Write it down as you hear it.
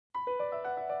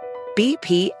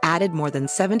BP added more than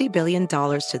 $70 billion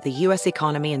to the U.S.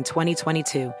 economy in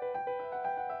 2022.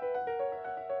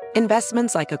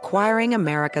 Investments like acquiring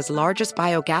America's largest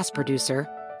biogas producer,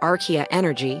 Archaea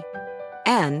Energy,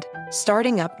 and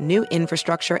starting up new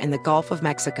infrastructure in the Gulf of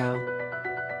Mexico.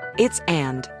 It's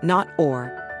and, not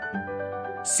or.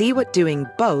 See what doing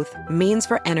both means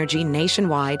for energy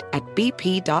nationwide at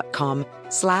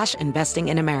bp.com/investing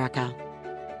in America.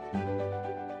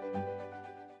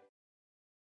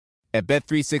 At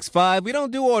Bet365, we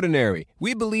don't do ordinary.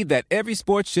 We believe that every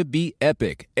sport should be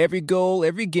epic. Every goal,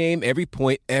 every game, every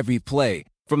point, every play.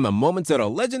 From the moments that are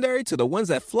legendary to the ones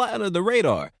that fly under the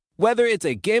radar. Whether it's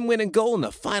a game-winning goal in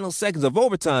the final seconds of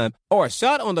overtime or a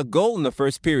shot on the goal in the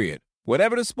first period.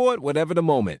 Whatever the sport, whatever the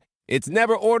moment. It's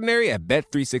never ordinary at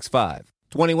Bet365.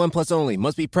 21 plus only.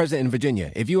 Must be present in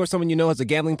Virginia. If you or someone you know has a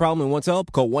gambling problem and wants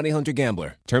help, call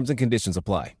 1-800-GAMBLER. Terms and conditions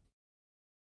apply.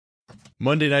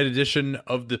 Monday night edition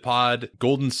of the pod.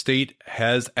 Golden State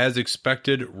has, as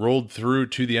expected, rolled through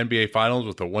to the NBA Finals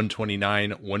with a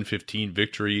 129-115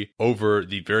 victory over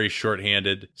the very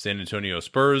shorthanded San Antonio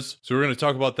Spurs. So we're going to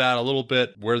talk about that a little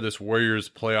bit, where this Warriors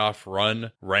playoff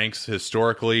run ranks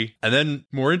historically. And then,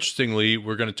 more interestingly,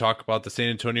 we're going to talk about the San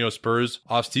Antonio Spurs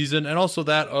offseason and also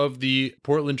that of the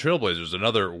Portland Trailblazers,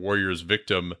 another Warriors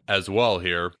victim as well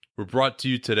here. We're brought to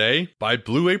you today by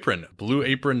Blue Apron.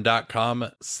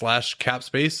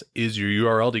 BlueApron.com/capspace is your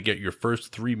URL to get your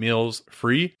first 3 meals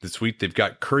free. This week, they've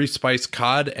got curry spice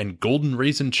cod and golden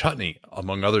raisin chutney,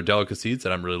 among other delicacies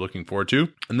that I'm really looking forward to.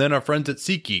 And then our friends at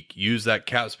SeatGeek. Use that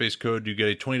capspace code to get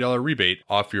a $20 rebate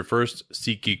off your first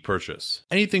SeatGeek purchase.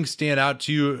 Anything stand out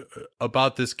to you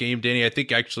about this game, Danny? I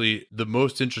think actually the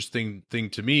most interesting thing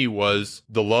to me was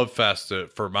the love fest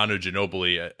for Manu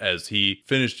Ginobili as he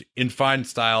finished in fine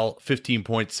style. 15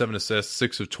 points, 7 assists,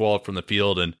 6 of 12 from the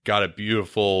field, and got a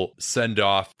beautiful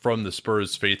send-off from the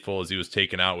Spurs faithful as he was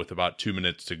taken out with about 2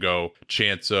 minutes to go.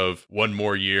 Chance of one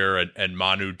more year and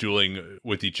Manu dueling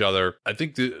with each other. I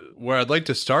think where I'd like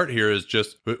to start here is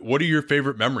just, what are your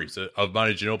favorite memories of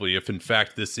Manu Ginobili if in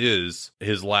fact this is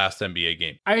his last NBA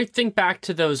game? I think back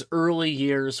to those early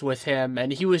years with him,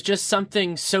 and he was just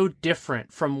something so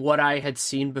different from what I had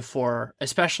seen before,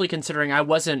 especially considering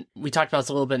we talked about this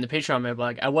a little bit in the Patreon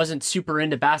mailbag, I wasn't super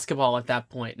into basketball at that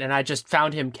point, and I just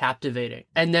found him captivating.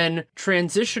 And then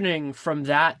transitioning from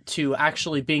that to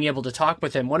actually being able to talk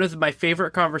with him, one of my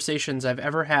favorite conversations I've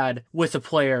ever had with a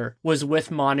player was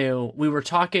with Manu. We were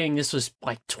talking, this was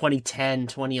like 2010,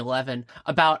 2011,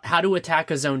 about how to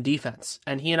attack a zone defense.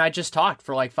 And he and I just talked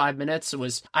for like 5 minutes. It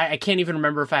was, I can't even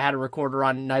remember if I had a recorder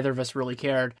on, neither of us really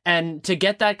cared. And to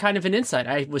get that kind of an insight,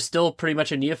 I was still pretty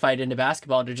much a neophyte into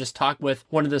basketball, to just talk with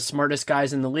one of the smartest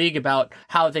guys in the league about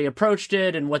how they approached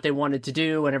it and what they wanted to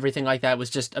do and everything like that was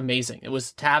just amazing. It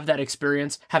was, to have that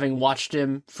experience, having watched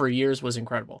him for years, was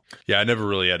incredible. Yeah, I never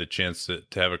really had a chance to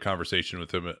have a conversation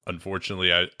with him.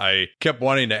 Unfortunately, I kept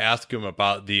wanting to ask him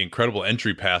about the incredible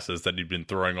entry passes that he'd been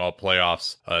throwing all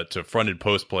playoffs to fronted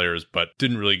post players, but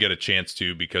didn't really get a chance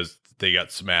to because they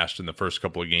got smashed in the first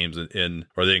couple of games or they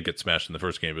didn't get smashed in the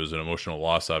first game. It was an emotional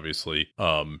loss, obviously.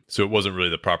 So it wasn't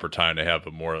really the proper time to have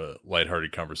a more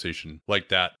lighthearted conversation like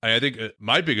that. I think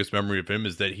my biggest memory of him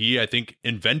is that he, I think,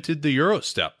 invented the Euro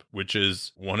step, which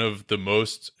is one of the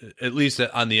most, at least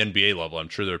on the NBA level, I'm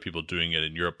sure there are people doing it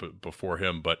in Europe before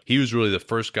him, but he was really the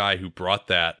first guy who brought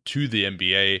that to the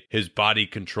NBA. His body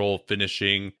control,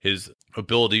 finishing, his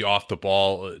ability off the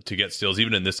ball to get steals.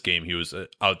 Even in this game, he was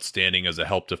outstanding as a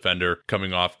help defender,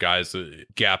 coming off guys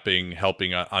gapping,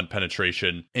 helping on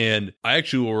penetration. And I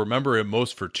actually will remember him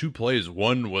most for 2 plays.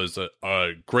 One was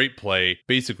a great play,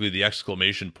 basically the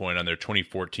exclamation point on their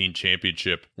 2014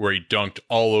 championship, where he dunked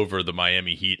all over the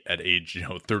Miami Heat at age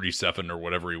 37 or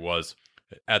whatever he was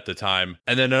at the time.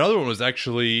 And then another one was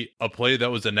actually a play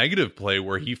that was a negative play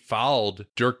where he fouled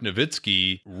Dirk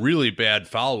Nowitzki, really bad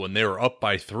foul, when they were up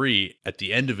by 3 at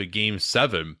the end of a game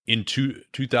 7 in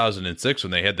 2006,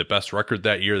 when they had the best record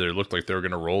that year. They looked like they were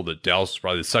going to roll. The Dallas was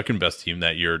probably the second best team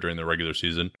that year during the regular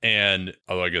season. And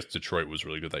although I guess Detroit was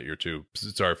really good that year too.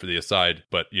 Sorry for the aside,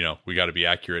 but we got to be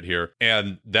accurate here.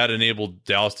 And that enabled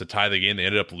Dallas to tie the game. They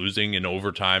ended up losing in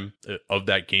overtime of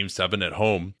that game 7 at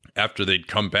home after they'd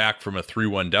come back from a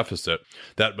 3-1 deficit.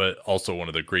 That, but also one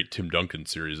of the great Tim Duncan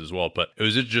series as well. But it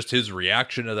was just his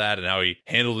reaction to that and how he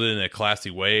handled it in a classy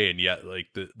way, and yet like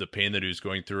the pain that he was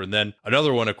going through. And then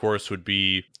another one, of course, would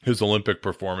be his Olympic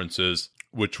performances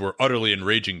which were utterly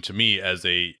enraging to me as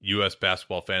a U.S.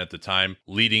 basketball fan at the time,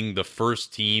 leading the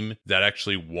first team that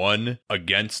actually won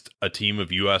against a team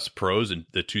of U.S. pros in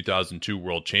the 2002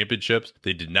 World Championships.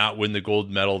 They did not win the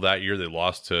gold medal that year. They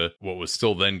lost to what was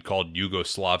still then called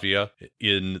Yugoslavia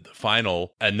in the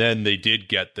final. And then they did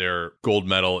get their gold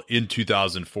medal in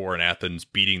 2004 in Athens,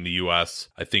 beating the U.S.,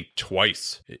 I think,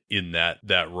 twice in that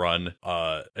run.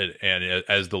 And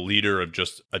as the leader of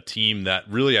just a team that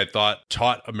really, I thought,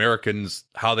 taught Americans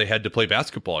how they had to play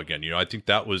basketball again. I think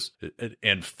that was,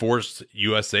 and forced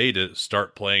USA to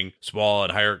start playing small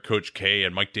and hire Coach K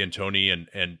and Mike D'Antoni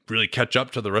and really catch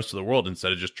up to the rest of the world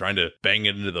instead of just trying to bang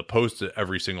it into the post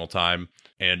every single time.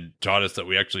 And taught us that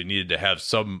we actually needed to have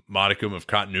some modicum of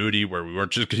continuity where we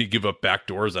weren't just going to give up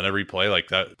backdoors on every play like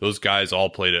that. Those guys all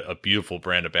played a beautiful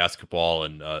brand of basketball,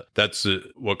 and that's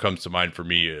what comes to mind for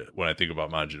me when I think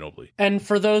about Manu Ginobili. And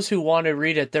for those who want to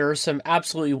read it, there are some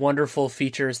absolutely wonderful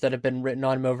features that have been written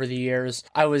on him over the years.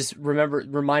 I was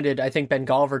reminded, I think Ben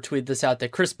Golliver tweeted this out, that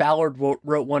Chris Ballard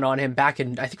wrote one on him back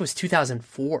in, I think it was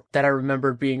 2004, that I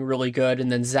remember being really good.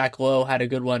 And then Zach Lowe had a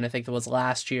good one, I think that was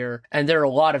last year. And there are a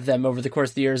lot of them over the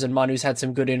course of the years, and Manu's had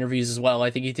some good interviews as well.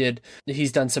 I think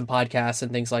he's done some podcasts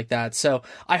and things like that. So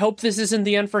I hope this isn't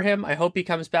the end for him. I hope he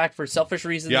comes back for selfish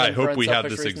reasons. Yeah, I hope we have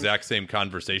this exact same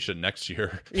conversation next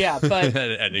year. Yeah, but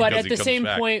but at the same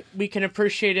point, we can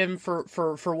appreciate him for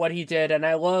what he did. And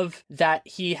I love that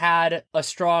he had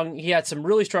some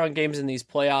really strong games in these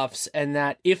playoffs, and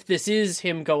that if this is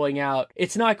him going out,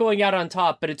 it's not going out on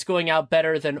top, but it's going out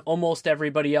better than almost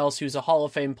everybody else who's a Hall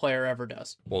of Fame player ever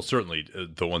does. Well, certainly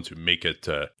the ones who make it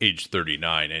to age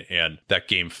 39, and that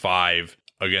game 5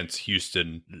 against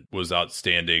Houston was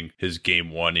outstanding. His game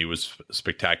 1, he was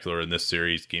spectacular in this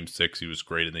series. Game 6, he was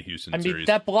great in the Houston series.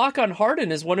 That block on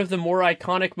Harden is one of the more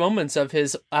iconic moments of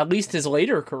at least his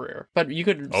later career. But you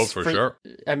could... sure.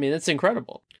 I mean, it's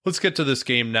incredible. Let's get to this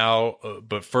game now,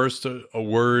 but first, a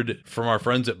word from our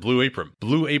friends at Blue Apron.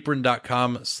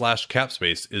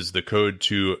 BlueApron.com/capspace is the code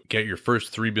to get your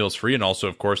first 3 meals free, and also,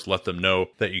 of course, let them know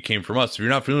that you came from us. If you're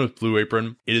not familiar with Blue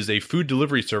Apron, it is a food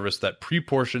delivery service that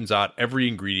pre-portions out every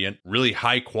ingredient, really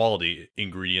high quality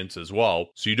ingredients as well,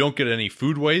 so you don't get any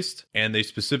food waste. And they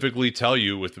specifically tell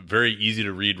you with very easy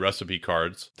to read recipe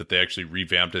cards that they actually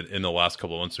revamped it in the last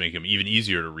couple of months to make them even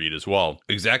easier to read as well,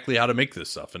 exactly how to make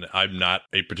this stuff. And I'm not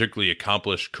a particularly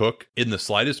accomplished cook in the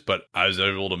slightest, but I was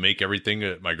able to make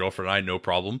everything, my girlfriend and I, no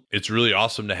problem. It's really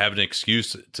awesome to have an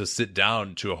excuse to sit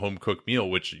down to a home cooked meal,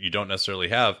 which you don't necessarily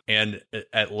have. And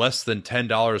at less than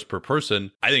 $10 per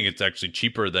person, I think it's actually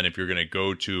cheaper than if you're going to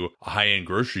go to a high-end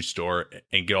grocery store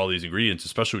and get all these ingredients,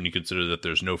 especially when you consider that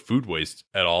there's no food waste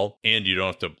at all. And you don't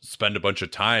have to spend a bunch of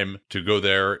time to go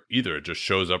there either. It just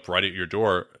shows up right at your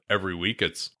door every week.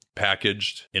 It's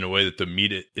packaged in a way that the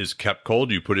meat is kept cold.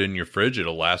 You put it in your fridge.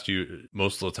 It'll last you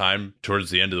most of the time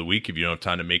towards the end of the week if you don't have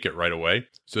time to make it right away.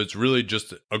 So it's really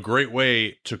just a great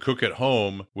way to cook at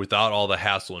home without all the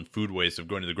hassle and food waste of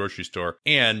going to the grocery store.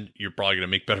 And you're probably going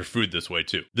to make better food this way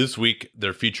too. This week,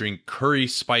 they're featuring curry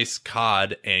spice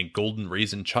cod and golden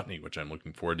raisin chutney, which I'm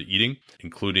looking forward to eating.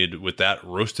 Included with that,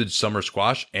 roasted summer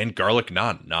squash and garlic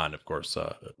naan. Naan, of course,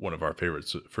 one of our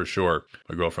favorites for sure.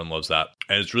 My girlfriend loves that.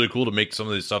 And it's really cool to make some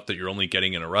of this stuff that you're only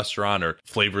getting in a restaurant, or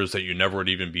flavors that you never would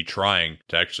even be trying,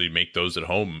 to actually make those at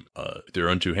home with your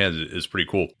own 2 hands is pretty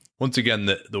cool. Once again,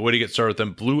 the way to get started with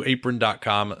them,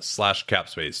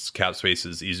 blueapron.com/capspace. Capspace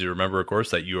is easy to remember, of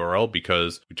course, that URL,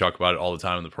 because we talk about it all the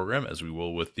time in the program, as we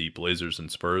will with the Blazers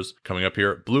and Spurs coming up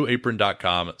here.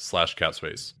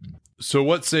 blueapron.com/capspace. So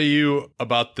what say you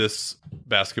about this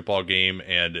basketball game,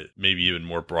 and maybe even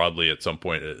more broadly at some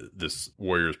point this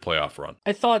Warriors playoff run?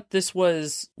 I thought this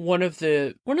was one of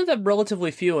the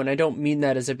relatively few, and I don't mean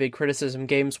that as a big criticism,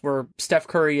 games where Steph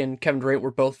Curry and Kevin Durant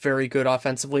were both very good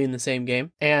offensively in the same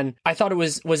game. And I thought it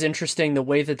was interesting the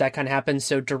way that kind of happened.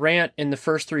 So Durant, in the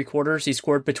first 3 quarters, he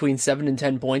scored between 7 and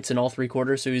 10 points in all 3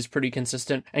 quarters, so he was pretty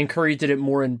consistent. And Curry did it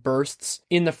more in bursts.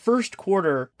 In the first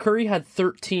quarter, Curry had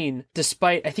 13,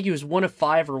 despite, I think he was 1 of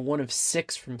 5 or 1 of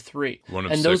 6 from 3. 1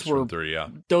 of 6 from 3, yeah.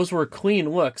 Those were clean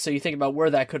looks, so you think about where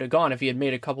that could have gone if he had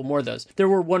made a couple more of those. There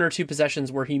were 1 or 2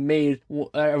 possessions where he made,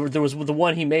 there was the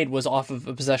one he made was off of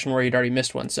a possession where he'd already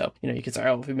missed one, so, you could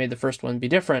say, if he made the first one, it'd be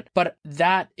different. But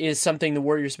that is something the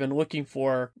Warriors have been looking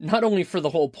for, not only for the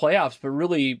whole playoffs, but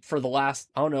really for the last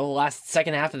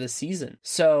second half of the season.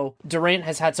 So Durant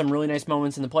has had some really nice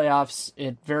moments in the playoffs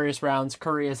at various rounds.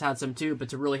 Curry has had some too, but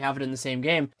to really have it in the same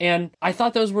game. And I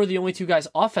thought those were the only 2 guys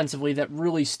offensively that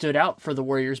really stood out for for the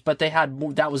Warriors, but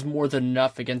that was more than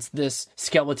enough against this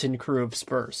skeleton crew of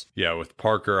Spurs. Yeah, with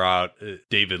Parker out,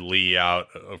 David Lee out,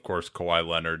 of course, Kawhi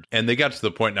Leonard. And they got to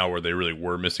the point now where they really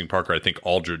were missing Parker. I think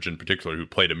Aldridge in particular, who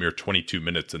played a mere 22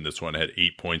 minutes in this one, had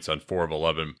 8 points on 4 of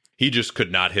 11. He just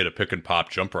could not hit a pick and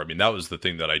pop jumper. I mean, that was the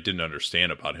thing that I didn't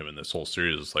understand about him in this whole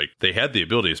series. Is like they had the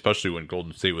ability, especially when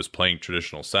Golden State was playing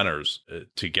traditional centers,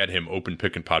 to get him open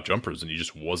pick and pop jumpers, and he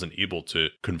just wasn't able to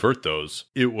convert those.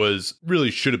 It was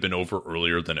really should have been over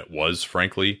earlier than it was,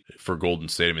 frankly, for Golden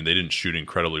State. I mean, they didn't shoot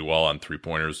incredibly well on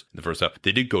 3-pointers in the first half.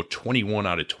 They did go 21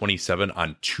 out of 27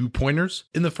 on 2-pointers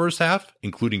in the first half,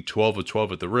 including 12 of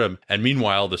 12 at the rim. And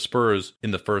meanwhile, the Spurs in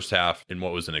the first half, in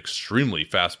what was an extremely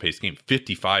fast-paced game,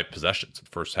 55 possessions in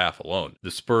the first half alone.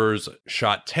 The Spurs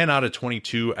shot 10 out of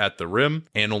 22 at the rim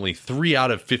and only 3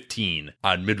 out of 15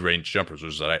 on mid-range jumpers,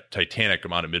 which is a titanic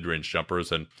amount of mid-range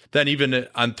jumpers. And then even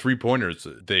on 3-pointers,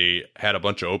 they had a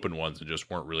bunch of open ones and just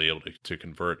weren't really able to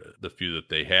convert the few that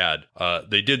they had.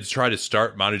 They did try to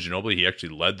start Manu Ginobili. He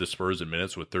actually led the Spurs in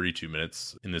minutes with 32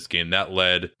 minutes in this game. That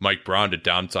led Mike Brown to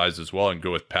downsize as well and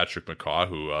go with Patrick McCaw,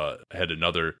 who had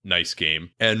another nice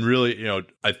game. And really,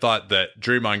 I thought that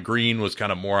Draymond Green was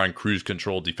kind of more on cruise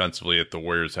control defensively. That the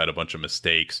Warriors had a bunch of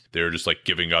mistakes. They were just like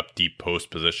giving up deep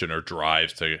post position or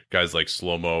drives to guys like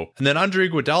Slow-Mo. And then Andre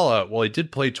Iguodala, while he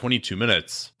did play 22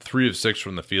 minutes, 3 of 6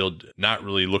 from the field, not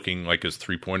really looking like his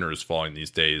 3-pointer is falling these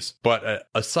days. But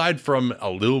aside from a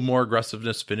little more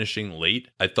aggressiveness finishing late,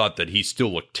 I thought that he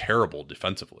still looked terrible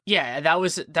defensively. Yeah, that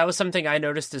was something I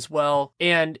noticed as well.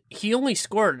 And he only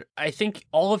scored, I think,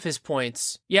 all of his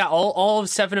points. Yeah, all of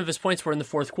 7 of his points were in the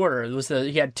fourth quarter.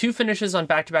 He had 2 finishes on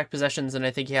back-to-back possessions, and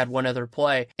I think he had 1 other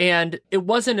play. And it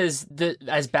wasn't as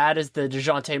bad as the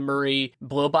DeJounte Murray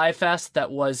blow-by fest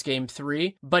that was game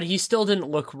 3, but he still didn't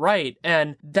look right.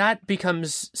 And that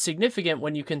becomes significant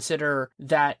when you consider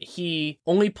that he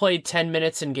only played 10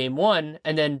 minutes in game 1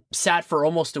 and then sat for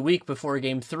almost a week before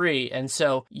game 3. And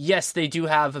so, yes, they do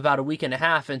have about a week and a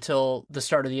half until the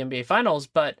start of the NBA Finals,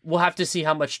 but we'll have to see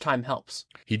how much time helps.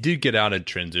 He did get out in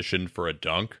transition for a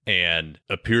dunk and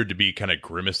appeared to be kind of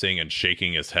grimacing and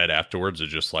shaking his head afterwards.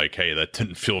 It's just like, hey, that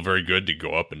didn't feel very good to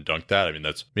go up and dunk that. I mean,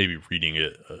 that's maybe reading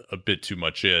it a bit too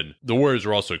much in. The Warriors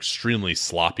were also extremely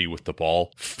sloppy with the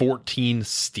ball. 14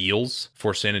 steals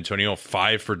for San Antonio,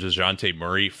 5 for DeJounte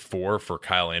Murray, 4 for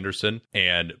Kyle Anderson,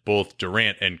 and both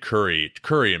Durant and Curry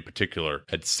in particular,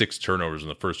 had 6 turnovers in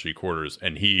the first 3 quarters,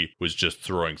 and he was just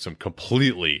throwing some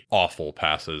completely awful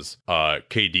passes.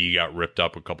 KD got ripped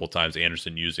up a couple times,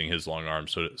 Anderson using his long arm,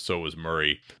 so was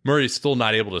Murray. Murray's still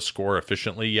not able to score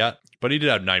efficiently yet, but he did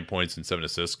have 9 points and 7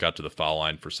 assists, got to the foul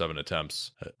line for 7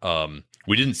 attempts.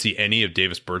 We didn't see any of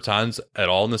Davis Bertans at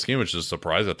all in this game, which is a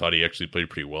surprise. I thought he actually played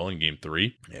pretty well in game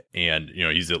 3. And,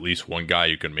 he's at least one guy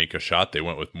who can make a shot. They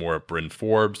went with more of Bryn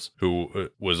Forbes, who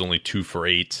was only 2 for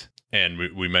 8. And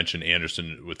we mentioned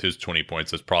Anderson with his 20 points.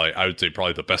 That's I would say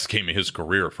the best game of his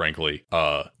career, frankly,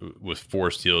 with 4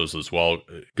 steals as well.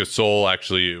 Gasol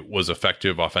actually was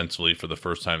effective offensively for the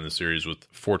first time in the series with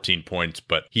 14 points,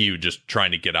 but he just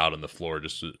trying to get out on the floor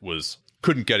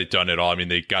couldn't get it done at all. I mean,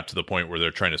 they got to the point where they're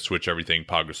trying to switch everything.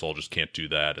 Pau Gasol just can't do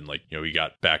that. And he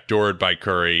got backdoored by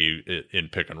Curry in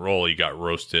pick and roll. He got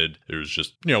roasted. It was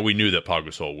just, we knew that Pau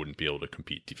Gasol wouldn't be able to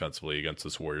compete defensively against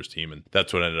this Warriors team. And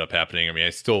that's what ended up happening. I mean, I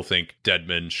still think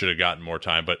Dedmon should have gotten more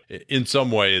time, but in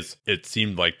some ways it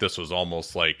seemed like this was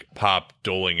almost like Pop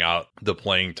doling out the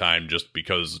playing time just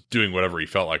because doing whatever he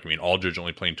felt like. I mean, Aldridge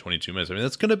only playing 22 minutes. I mean,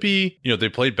 that's going to be, they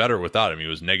played better without him. He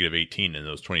was negative 18 in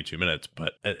those 22 minutes,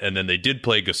 and then they did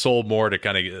play Gasol more to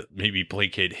kind of maybe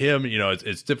placate him.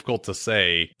 It's difficult to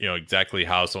say, exactly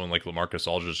how someone like LaMarcus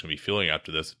Aldridge is going to be feeling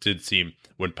after this. It did seem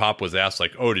when Pop was asked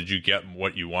like, oh, did you get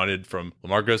what you wanted from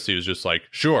LaMarcus? He was just like,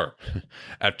 sure,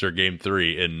 after game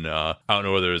 3. And I don't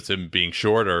know whether it's him being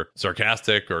short or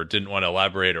sarcastic or didn't want to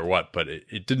elaborate or what, but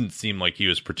it didn't seem like he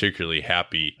was particularly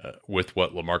happy with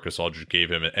what LaMarcus Aldridge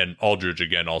gave him. And Aldridge,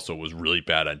 again, also was really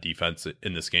bad on defense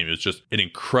in this game. It was just an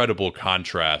incredible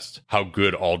contrast how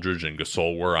good Aldridge and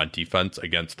Gasol were on defense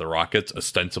against the Rockets,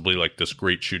 ostensibly like this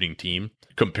great shooting team,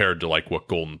 compared to like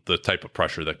the type of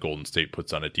pressure that Golden State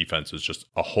puts on a defense is just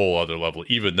a whole other level,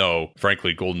 even though,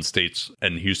 frankly, Golden State's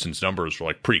and Houston's numbers were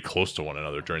like pretty close to one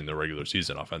another during the regular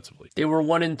season offensively. They were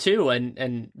 1 and 2,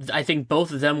 and I think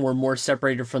both of them were more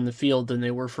separated from the field than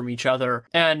they were from each other.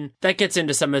 And that gets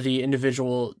into some of the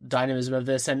individual dynamism of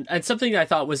this. And something I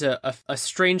thought was a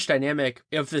strange dynamic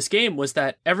of this game was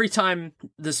that every time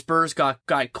the Spurs got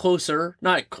closer,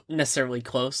 not necessarily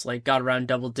close, like got around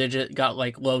double digit, got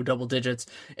like low double digits,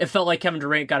 it felt like Kevin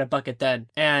Durant got a bucket then.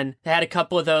 And they had a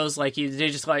couple of those, like they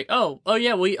just like, oh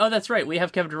yeah, that's right, we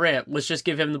have Kevin Durant. Let's just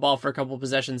give him the ball for a couple of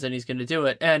possessions and he's going to do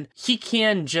it. And he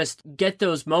can just get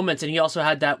those moments. And he also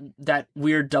had that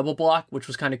weird double block, which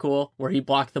was kind of cool, where he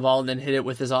blocked the ball and then hit it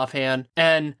with his offhand.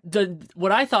 And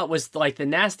what I thought was like the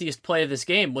nastiest play of this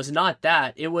game was not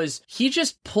that. It was he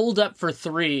just pulled up for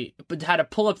three, but had a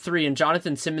pull-up three in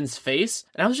Jonathan Simmons' face.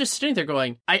 And I was just sitting there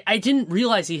going, I didn't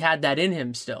realize he had that in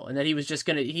him still, and that he was just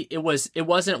gonna. It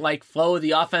wasn't like flow of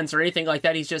the offense or anything like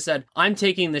that. He's just said, I'm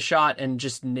taking the shot, and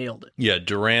just nailed it. Yeah,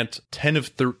 Durant, 10 of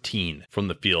 13 from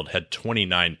the field, had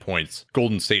 29 points.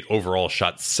 Golden State overall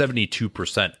shot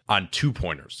 72% on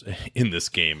 2-pointers in this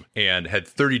game and had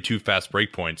 32 fast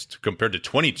break points compared to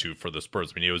 22 for the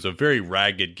Spurs. I mean, it was a very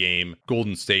ragged game.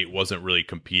 Golden State wasn't really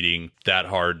competing that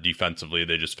hard defensively.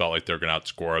 They just felt like they're going to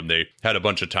outscore them. They had a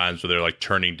bunch of times where they're like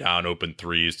turning down open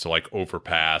threes to like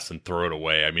overpass and throw it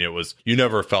away. I mean, you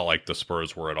never felt like the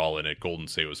Spurs were at all in it. Golden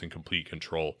State was in complete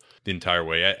control the entire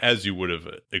way, as you would have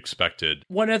expected.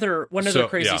 One other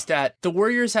crazy stat: the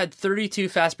Warriors had 32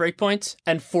 fast break points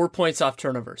and 4 points off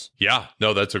turnovers. Yeah,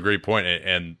 no, that's a great point.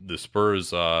 And the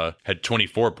Spurs had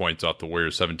 24 points off the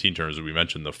Warriors' 17 turnovers. We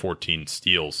mentioned the 14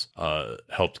 steals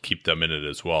helped keep them in it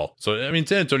as well. So, I mean,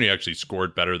 San Antonio actually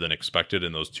scored better than expected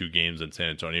in those two games in San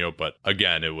Antonio. But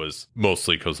again, it was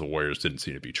mostly because the Warriors didn't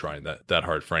seem to be trying that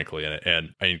hard, frankly.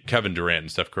 And I mean, Kevin Durant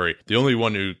and Steph Curry, the only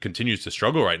one who continues to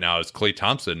struggle right now is Klay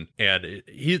Thompson. And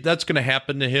that's going to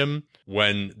happen to him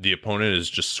when the opponent is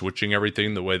just switching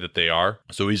everything the way that they are.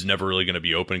 So he's never really going to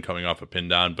be open coming off a pin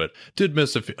down, but did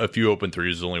miss a few open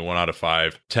threes, only 1 out of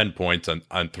 5, 10 points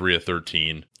on 3 of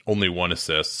 13, only 1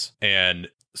 assist. And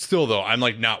still, though, I'm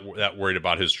like not that worried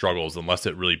about his struggles unless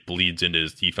it really bleeds into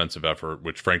his defensive effort,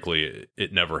 which frankly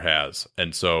it never has.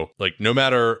 And so, like, no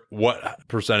matter what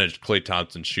percentage Klay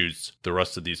Thompson shoots the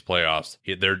rest of these playoffs,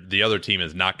 the other team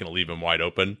is not going to leave him wide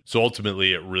open. So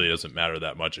ultimately, it really doesn't matter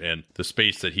that much. And the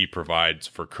space that he provides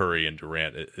for Curry and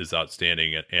Durant is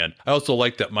outstanding. And I also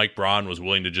like that Mike Brown was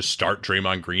willing to just start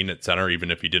Draymond Green at center, even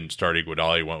if he didn't start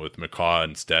Iguodala. He went with McCaw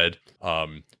instead.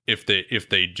 If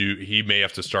they do, he may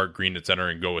have to start Green at center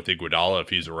and go with Iguodala if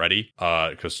he's ready,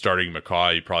 because starting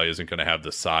McCaw, he probably isn't going to have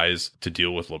the size to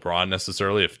deal with LeBron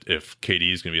necessarily if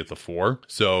KD is going to be at the 4.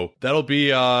 So that'll be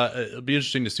it'll be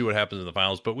interesting to see what happens in the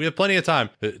finals, but we have plenty of time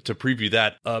to preview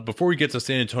that. Before we get to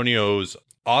San Antonio's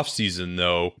offseason,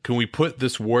 though, can we put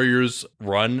this Warriors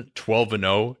run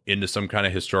 12-0 into some kind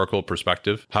of historical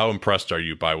perspective? How impressed are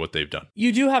you by what they've done?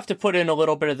 You do have to put in a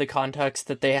little bit of the context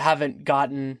that they haven't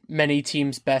gotten many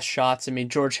teams' best shots. I mean,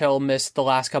 George Hill missed the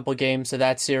last couple of games of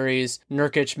that series.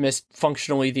 Nurkic missed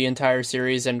functionally the entire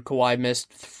series, and Kawhi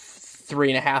missed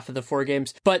 3.5 of the 4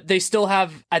 games, but they still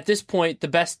have, at this point, the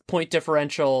best point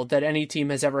differential that any team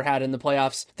has ever had in the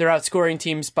playoffs. They're outscoring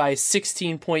teams by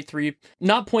 16.3,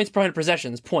 not points per 100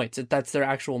 possessions, points. That's their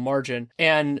actual margin.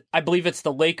 And I believe it's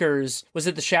the Lakers. Was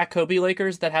it the Shaq Kobe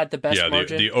Lakers that had the best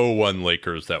margin? The 0-1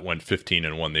 Lakers that went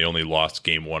 15-1. They only lost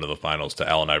game 1 of the finals to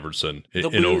Allen Iverson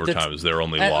in overtime. Is their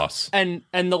only loss. And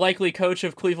the likely coach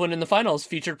of Cleveland in the finals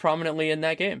featured prominently in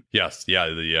that game. Yes, yeah,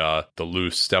 the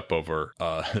loose step over,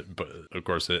 but of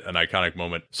course, an iconic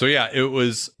moment. So yeah, it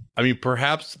was, I mean,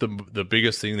 perhaps the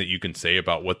biggest thing that you can say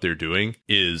about what they're doing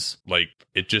is, like,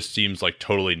 it just seems like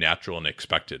totally natural and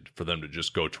expected for them to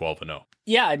just go 12-0.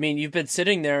 Yeah, I mean, you've been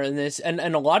sitting there in this, and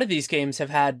a lot of these games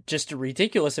have had just a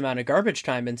ridiculous amount of garbage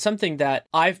time, and something that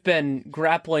I've been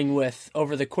grappling with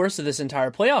over the course of this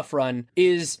entire playoff run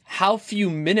is how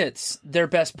few minutes their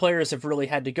best players have really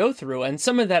had to go through, and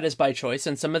some of that is by choice,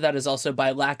 and some of that is also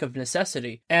by lack of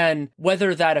necessity. And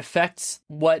whether that affects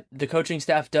what the coaching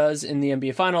staff does in the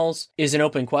NBA Finals is an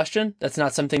open question. That's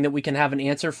not something that we can have an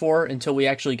answer for until we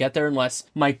actually get there, unless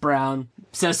Mike Brown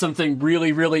says something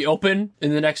really, really open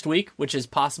in the next week, which is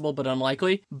possible but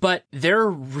unlikely. But they're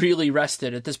really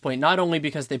rested at this point, not only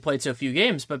because they played so few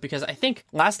games, but because I think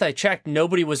last I checked,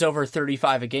 nobody was over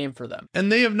 35 a game for them.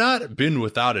 And they have not been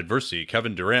without adversity.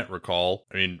 Kevin Durant, recall,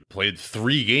 played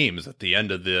 3 games at the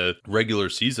end of the regular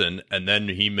season, and then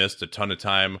he missed a ton of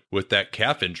time with that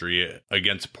calf injury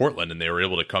against Portland, and they were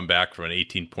able to come back from an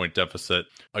 18-point deficit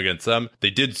against them.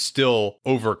 They did still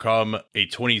overcome a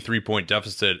 23-point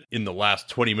deficit in the last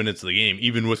 20 minutes of the game,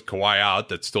 even with Kawhi out.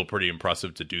 That's still pretty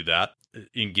impressive to do that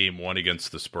in game 1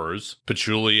 against the Spurs.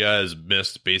 Pachulia has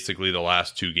missed basically the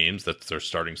last 2 games. That's their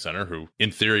starting center, who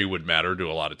in theory would matter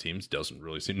to a lot of teams. Doesn't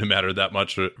really seem to matter that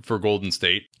much for Golden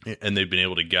State. And they've been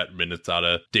able to get minutes out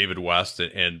of David West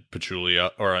and Pachulia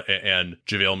and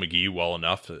JaVale McGee well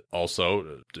enough.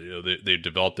 Also, they've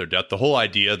developed their depth. The whole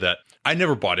idea that I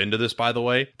never bought into this, by the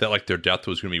way, that like their depth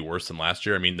was going to be worse than last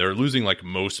year. I mean, they're losing like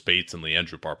Mo Spates and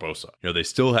Leandro Barbosa. They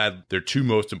still had their two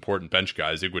most important bench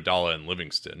guys, Iguodala and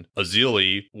Livingston.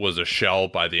 Azili was a shell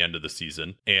by the end of the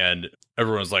season, and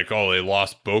everyone's like, oh, they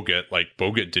lost Bogut. Like,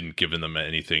 Bogut didn't give them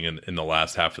anything in the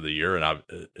last half of the year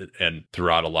and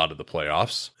throughout a lot of the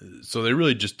playoffs. So they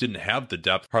really just didn't have the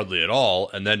depth hardly at all.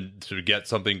 And then to get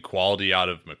something quality out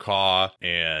of McCaw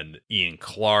and Ian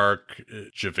Clark,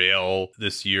 JaVale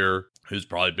this year, who's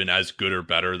probably been as good or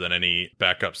better than any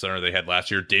backup center they had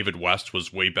last year. David West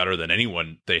was way better than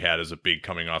anyone they had as a big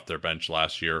coming off their bench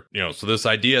last year. So this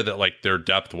idea that like their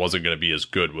depth wasn't going to be as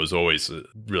good was always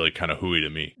really kind of hooey to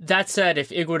me. That said, if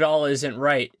Iguodala isn't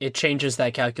right, it changes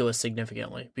that calculus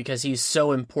significantly because he's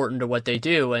so important to what they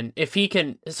do. And if he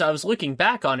can, so I was looking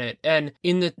back on it, and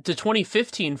in the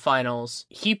 2015 finals,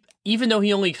 even though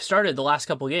he only started the last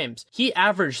couple games, he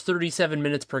averaged 37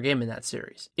 minutes per game in that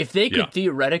series. If they could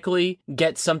theoretically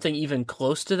get something even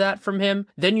close to that from him,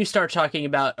 then you start talking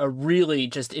about a really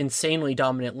just insanely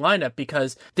dominant lineup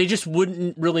because they just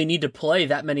wouldn't really need to play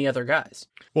that many other guys.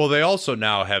 Well, they also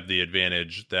now have the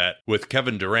advantage that with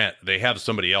Kevin Durant, they have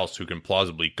somebody else who can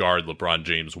plausibly guard LeBron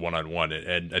James one-on-one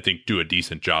and I think do a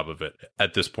decent job of it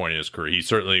at this point in his career. He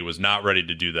certainly was not ready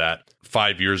to do that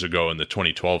 5 years ago in the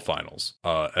 2012 finals,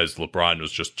 as LeBron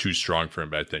was just too strong for him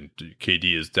back then.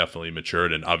 KD is definitely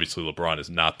matured, and obviously LeBron is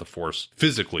not the force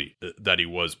physically that he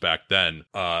was back then.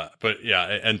 But yeah,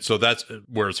 and so that's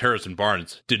whereas Harrison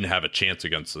Barnes didn't have a chance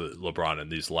against LeBron in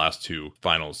these last two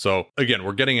finals. So again,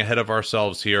 we're getting ahead of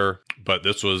ourselves here, but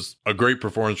this was a great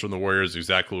performance from the Warriors,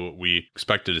 exactly what we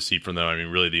expected to see from them. I mean,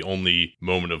 really the only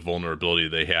moment of vulnerability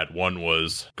they had, one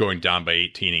was going down by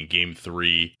 18 in game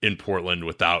 3 in Portland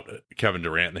without Kevin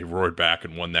Durant, and they roared back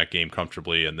and won that game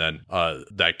comfortably. And then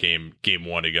that game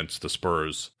 1 against the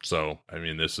Spurs. So, I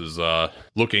mean, this is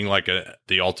looking like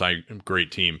the all-time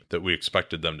great team that we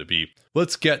expected them to be.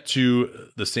 Let's get to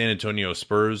the San Antonio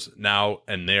Spurs now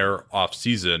and their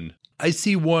offseason. I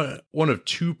see one of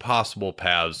two possible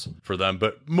paths for them,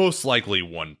 but most likely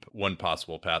one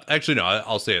possible path. Actually, no,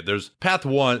 I'll say it. There's path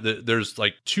one. There's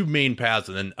like two main paths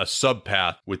and then a sub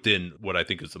path within what I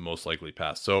think is the most likely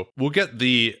path. So we'll get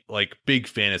the like big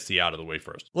fantasy out of the way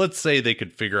first. Let's say they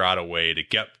could figure out a way to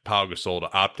get Pau Gasol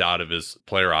to opt out of his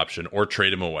player option or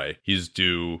trade him away. He's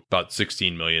due about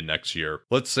 $16 million next year.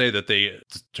 Let's say that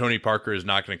Tony Parker is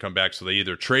not going to come back, so they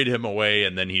either trade him away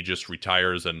and then he just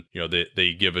retires, and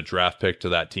they give a draft pick to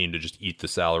that team to just eat the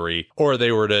salary, or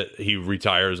he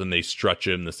retires and they stretch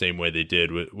him the same way they did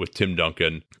with Tim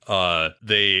Duncan.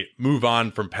 They move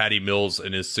on from Patty Mills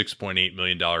and his $6.8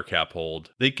 million cap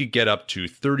hold. They could get up to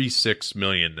 $36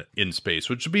 million in space,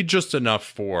 which would be just enough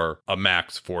for a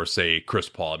max for, say, Chris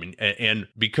Paul. I mean, and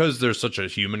because there's such a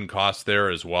human cost there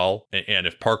as well, and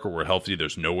if Parker were healthy,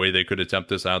 there's no way they could attempt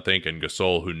this, I don't think. And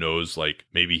Gasol, who knows, like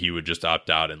maybe he would just opt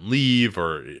out and leave,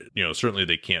 or certainly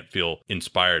they can't feel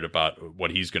inspired about what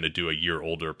he's going to do a year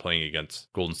older playing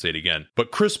against Golden State again.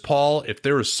 But Chris Paul, if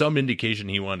there was some indication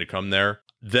he wanted to come there,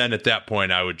 then at that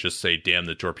point, I would just say, damn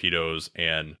the torpedoes,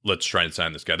 and let's try and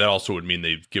sign this guy. That also would mean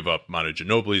they'd give up Manu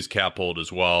Ginobili's cap hold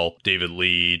as well, David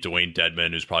Lee, Dwayne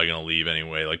Dedmon, who's probably going to leave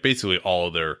anyway, like basically all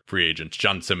of their free agents.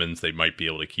 John Simmons, they might be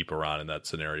able to keep around in that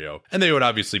scenario. And they would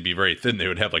obviously be very thin. They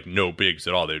would have like no bigs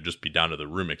at all. They would just be down to the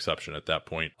room exception at that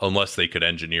point, unless they could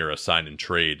engineer a sign and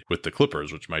trade with the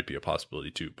Clippers, which might be a possibility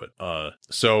too. But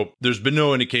so there's been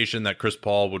no indication that Chris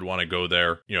Paul would want to go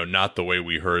there. Not the way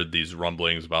we heard these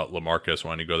rumblings about LaMarcus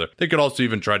wanting to go there. They could also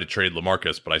even try to trade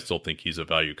LaMarcus, but I still think he's a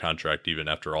value contract even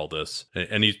after all this.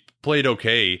 And he's played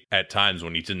okay at times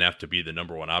when he didn't have to be the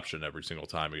number one option every single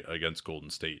time against Golden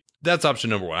State. That's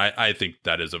option number one. I think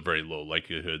that is a very low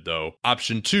likelihood, though.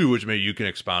 Option two, which maybe you can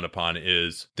expound upon,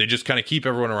 is they just kind of keep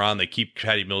everyone around. They keep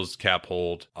Patty Mills' cap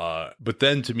hold. But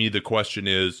then to me, the question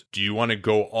is, do you want to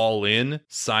go all in,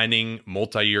 signing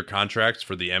multi-year contracts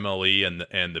for the MLE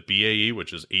and the BAE,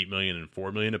 which is $8 million and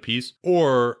 $4 million apiece?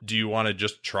 Or do you want to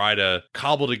just try to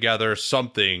cobble together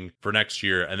something for next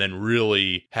year and then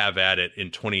really have at it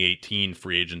in 2018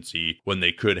 free agency, when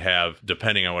they could have,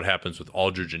 depending on what happens with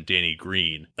Aldridge and Danny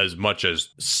Green, as much as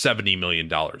 $70 million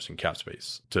in cap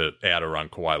space to add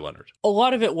around Kawhi Leonard? A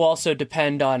lot of it will also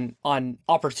depend on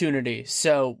opportunity.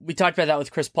 So we talked about that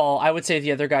with Chris Paul. I would say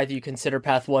the other guy that you consider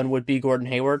path one would be Gordon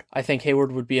Hayward. I think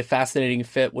Hayward would be a fascinating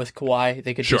fit with Kawhi.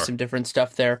 They could do some different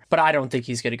stuff there, but I don't think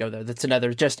he's going to go there. That's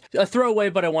another, just a throwaway,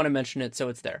 but I want to mention it it, so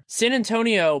it's there. San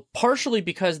Antonio, partially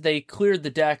because they cleared the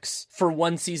decks for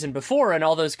one season before and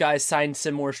all those guys signed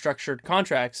similar structured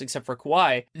contracts, except for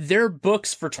Kawhi, their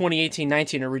books for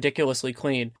 2018-19 are ridiculously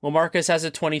clean. LaMarcus has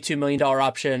a $22 million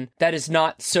option. That is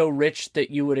not so rich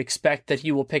that you would expect that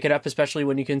he will pick it up, especially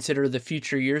when you consider the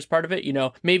future years part of it. You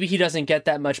know, maybe he doesn't get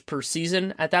that much per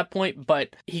season at that point,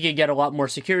 but he could get a lot more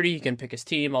security. He can pick his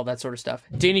team, all that sort of stuff.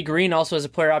 Danny Green also has a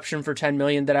player option for $10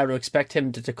 million that I would expect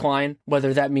him to decline.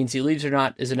 Whether that means he leaves or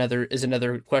not is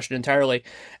another question entirely.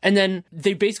 And then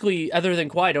they basically, other than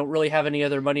Kawhi, don't really have any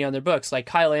other money on their books. Like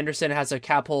Kyle Anderson has a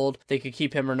cap hold. They could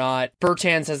keep him or not.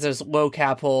 Bertans has this low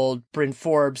cap hold. Bryn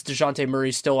Forbes, DeJounte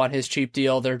Murray's still on his cheap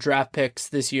deal. Their draft picks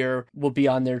this year will be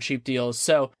on their cheap deals.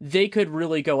 So they could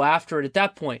really go after it at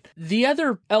that point. The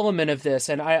other element of this,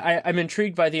 and I'm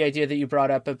intrigued by the idea that you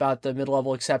brought up about the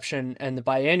mid-level exception and the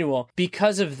biannual,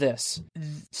 because of this,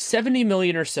 70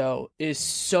 million or so is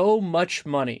so much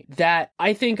money that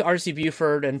I think RC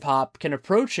Buford and Pop can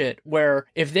approach it where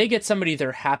if they get somebody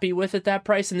they're happy with at that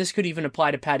price, and this could even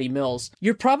apply to Patty Mills,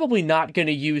 you're probably not going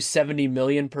to use 70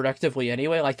 million productively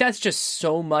anyway. Like that's just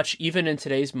so much, even in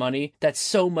today's money, that's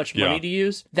so much money to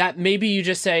use that maybe you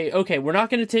just say, okay, we're not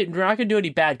going to do any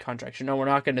bad contracts. You know, we're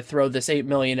not going to throw this 8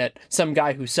 million at some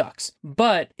guy who sucks.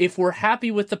 But if we're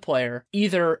happy with the player,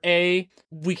 either A,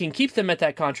 we can keep them at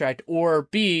that contract, or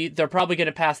B, they're probably going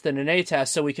to pass the Nene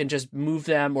test, so we can just move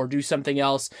them or do something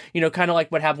else, you know, kind of like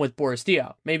what happened with Boris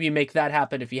Diaw. Maybe you make that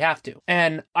happen if you have to.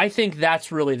 And I think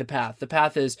that's really the path. The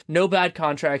path is no bad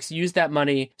contracts, use that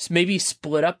money, maybe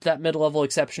split up that mid-level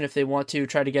exception if they want to,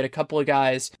 try to get a couple of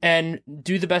guys, and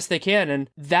do the best they can. And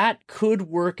that could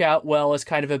work out well as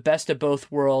kind of a best of both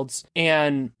worlds.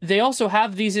 And they also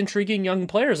have these intriguing young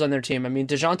players on their team. I mean,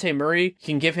 DeJounte Murray,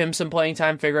 can give him some playing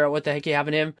time, figure out what the heck you have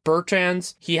in him.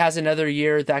 Bertans, he has another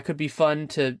year. That could be fun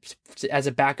to as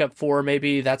a backup for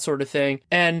maybe, that sort of thing.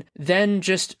 And then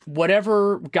just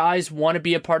whatever guys want to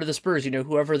be a part of the Spurs, you know,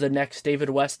 whoever the next David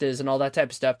West is and all that type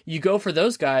of stuff, you go for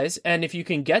those guys. And if you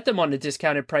can get them on a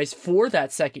discounted price for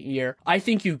that second year, I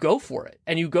think you go for it,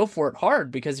 and you go for it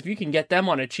hard, because if you can get them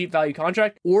on a cheap value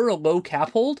contract or a low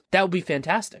cap hold, that would be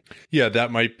fantastic. Yeah,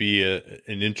 that might be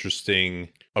an interesting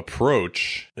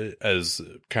approach as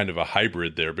kind of a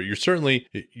hybrid there, but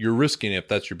you're risking it if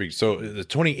that's your big. So the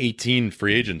 2018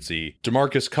 free agency,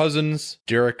 DeMarcus Cousins,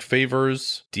 Derek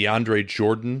Favors, DeAndre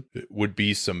Jordan would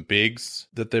be some bigs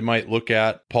that they might look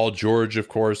at. Paul George, of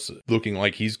course, looking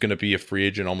like he's going to be a free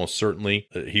agent almost certainly.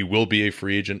 He will be a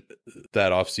free agent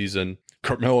that offseason.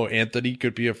 Carmelo Anthony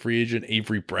could be a free agent.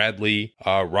 Avery Bradley,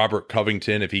 Robert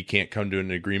Covington, if he can't come to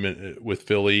an agreement with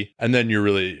Philly. And then you're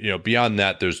really, you know, beyond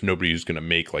that, there's nobody who's going to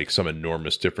make like some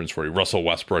enormous difference for you. Russell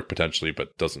Westbrook potentially,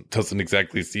 but doesn't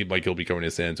exactly seem like he'll be coming to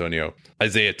San Antonio.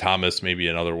 Isaiah Thomas, maybe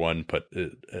another one, but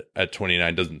at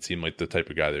 29 doesn't seem like the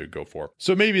type of guy they would go for.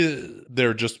 So maybe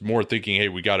they're just more thinking, hey,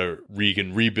 we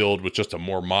can rebuild with just a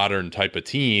more modern type of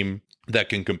team that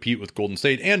can compete with Golden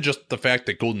State, and just the fact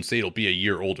that Golden State will be a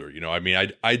year older. You know, I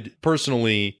mean, I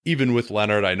personally, even with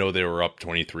Leonard, I know they were up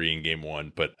 23 in game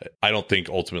one, but I don't think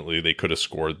ultimately they could have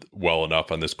scored well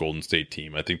enough on this Golden State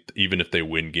team. I think even if they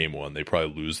win game one, they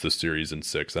probably lose the series in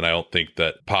 6. And I don't think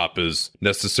that Pop is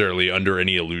necessarily under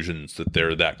any illusions that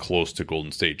they're that close to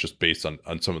Golden State, just based on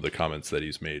some of the comments that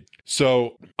he's made.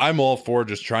 So I'm all for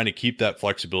just trying to keep that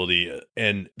flexibility.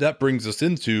 And that brings us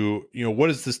into, you know, what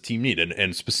does this team need?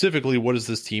 And specifically, what does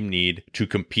this team need to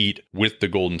compete with the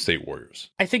Golden State Warriors?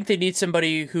 I think they need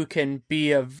somebody who can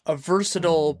be a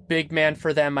versatile big man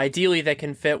for them. Ideally, that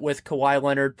can fit with Kawhi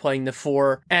Leonard playing the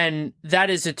 4. And that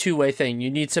is a two-way thing.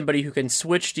 You need somebody who can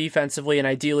switch defensively, and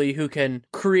ideally who can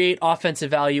create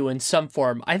offensive value in some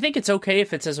form. I think it's okay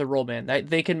if it's as a role man.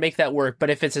 They can make that work,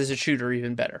 but if it's as a shooter,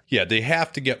 even better. Yeah, they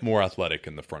have to get more athletic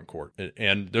in the front court.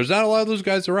 And there's not a lot of those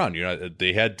guys around. You know,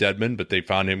 they had Dedmon, but they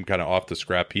found him kind of off the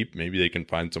scrap heap. Maybe they can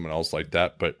find someone else like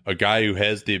that. But a guy who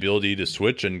has the ability to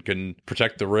switch and can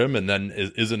protect the rim and then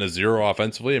isn't a zero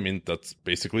offensively, I mean, that's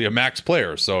basically a max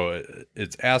player. So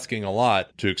it's asking a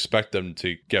lot to expect them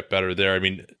to get better there. I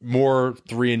mean, more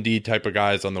 3-and-D type of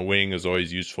guys on the wing is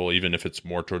always useful, even if it's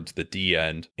more towards the D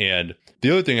end. And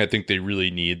the other thing I think they really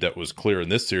need that was clear in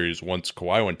this series once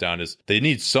Kawhi went down is they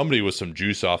need somebody with some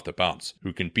juice off the bounce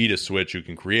who can beat a switch, who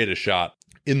can create a shot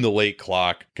in the late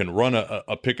clock, can run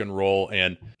a pick and roll.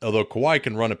 And although Kawhi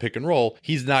can run a pick and roll,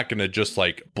 he's not going to just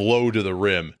like blow to the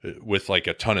rim with like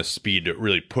a ton of speed to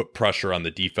really put pressure on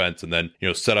the defense and then, you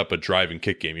know, set up a drive and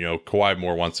kick game. You know, Kawhi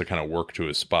more wants to kind of work to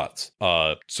his spots.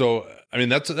 So I mean,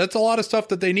 that's a lot of stuff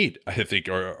that they need, I think,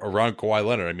 around Kawhi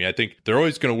Leonard. I mean, I think they're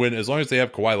always going to win as long as they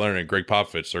have Kawhi Leonard and Greg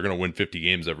Popovich. They're going to win 50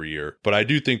 games every year. But I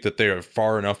do think that they are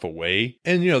far enough away,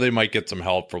 and they might get some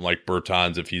help from like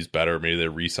Bertans if he's better. Maybe they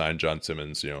re-sign John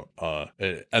Simmons.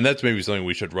 And that's maybe something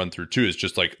we should run through too. Is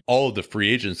just like all of the free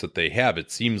agents that they have.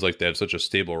 It seems like they have such a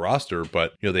stable roster,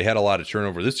 but they had a lot of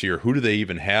turnover this year. Who do they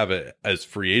even have as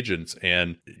free agents?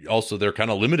 And also, they're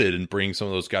kind of limited in bringing some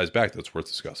of those guys back. That's worth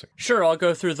discussing. Sure, I'll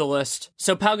go through the list.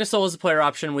 So Pau Gasol is a player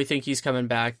option. We think he's coming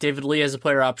back. David Lee is a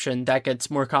player option. That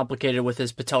gets more complicated with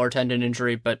his patellar tendon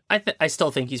injury, but I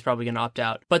still think he's probably going to opt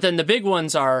out. But then the big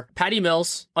ones are Patty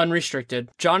Mills, unrestricted.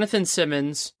 Jonathan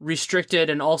Simmons, restricted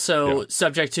and also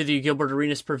subject to the Gilbert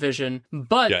Arenas provision.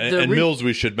 But Mills,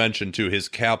 we should mention too, his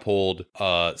cap hold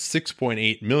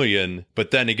 $6.8 million.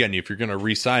 But then again, if you're going to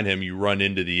re-sign him, you run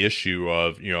into the issue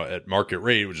of at market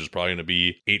rate, which is probably going to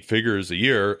be 8 figures a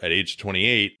year at age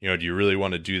 28. Do you really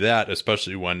want to do that?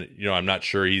 Especially when I'm not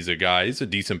sure he's a guy. He's a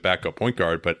decent backup point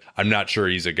guard, but I'm not sure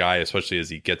he's a guy, especially as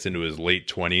he gets into his late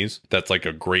 20s. That's like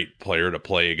a great player to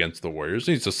play against the Warriors.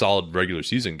 He's a solid regular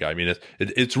season guy. I mean,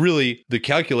 it's really the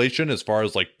calculation as far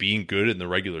as like being good in the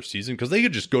regular season, because they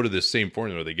could just go to this same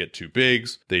formula. They get 2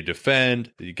 bigs, they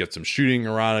defend, you get some shooting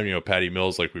around him. Patty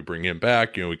Mills, like we bring him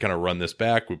back, we kind of run this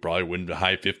back. We probably win the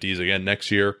high 50s again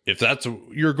next year. If that's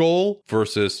your goal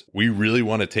versus we really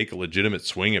want to take a legitimate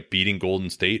swing at beating Golden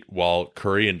State while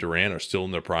Curry and Durant are still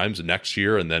in their primes next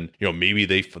year, and then maybe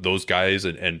those guys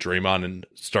and Draymond and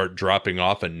start dropping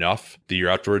off enough the year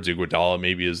afterwards. Iguodala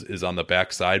maybe is on the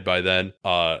backside by then.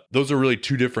 Those are really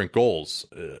 2 different goals,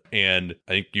 and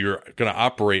I think you're going to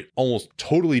operate almost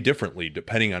totally differently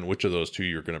depending on which of those 2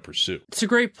 you're going to pursue. It's a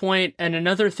great point, and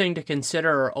another thing to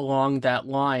consider along that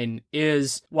line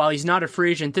is while he's not a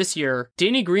free agent this year,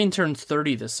 Danny Green turns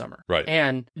 30 this summer. Right.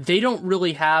 And they don't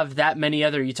really have that many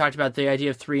other, you talked about the idea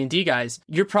of 3-and-D guys.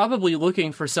 You're probably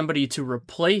looking for somebody to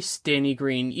replace Danny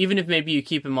Green, even if maybe you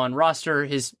keep him on roster.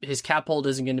 His cap hold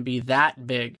isn't going to be that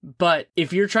big. But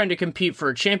if you're trying to compete for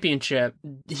a championship,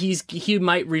 he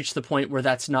might reach the point where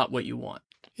that's not what you want.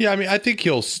 Yeah, I mean, I think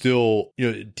he'll still,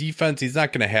 defense, he's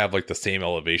not going to have like the same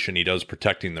elevation he does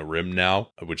protecting the rim now,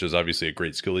 which is obviously a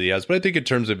great skill he has. But I think in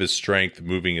terms of his strength,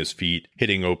 moving his feet,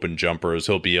 hitting open jumpers,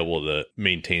 he'll be able to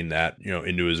maintain that,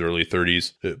 into his early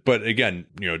 30s. But again,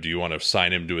 do you want to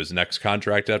sign him to his next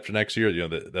contract after next year?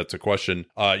 That's a question.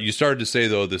 You started to say,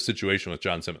 though, the situation with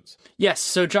John Simmons. Yes.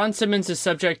 So John Simmons is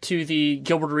subject to the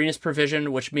Gilbert Arenas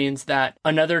provision, which means that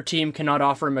another team cannot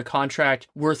offer him a contract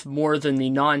worth more than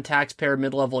the non-taxpayer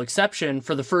mid-level exception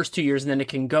for the first 2 years, and then it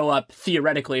can go up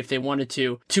theoretically if they wanted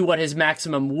to what his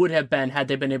maximum would have been had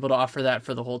they been able to offer that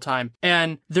for the whole time.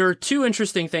 And there are 2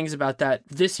 interesting things about that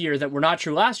this year that were not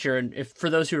true last year. And if for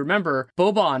those who remember,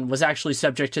 Boban was actually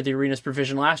subject to the Arenas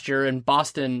provision last year, and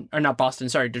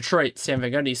Detroit, Sam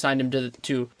Van Gundy signed him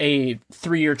to a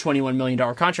 3-year, $21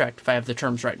 million contract, if I have the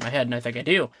terms right in my head, and I think I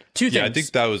do. 2 things. Yeah, I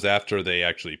think that was after they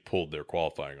actually pulled their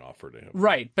qualifying offer to him.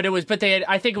 Right, I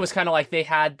think it was kind of like they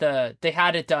had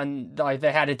it done,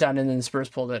 and then the Spurs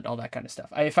pulled it, all that kind of stuff.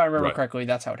 If I remember correctly,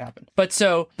 that's how it happened. But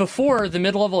so before, the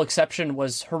mid-level exception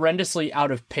was horrendously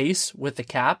out of pace with the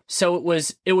cap, so it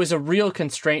was a real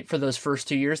constraint for those first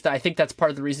 2 years. That I think that's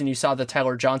part of the reason you saw the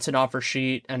Tyler Johnson offer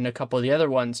sheet and a couple of the other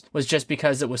ones was just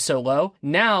because it was so low.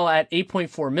 Now at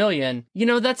 $8.4 million,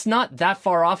 that's not that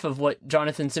far off of what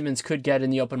Jonathan Simmons could get in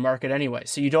the open market anyway.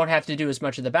 So you don't have to do as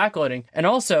much of the backloading. And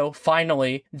also,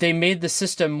 finally, they made the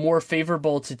system more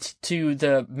favorable to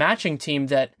the matching team,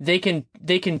 that they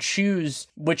can choose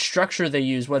which structure they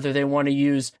use, whether they want to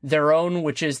use their own,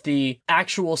 which is the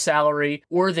actual salary,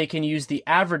 or they can use the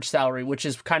average salary, which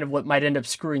is kind of what might end up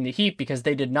screwing the Heat because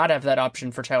they did not have that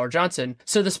option for Tyler Johnson.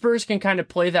 So the Spurs can kind of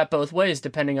play that both ways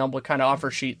depending on what kind of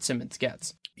offer sheet Simmons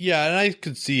gets. Yeah, and I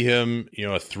could see him,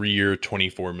 a 3-year,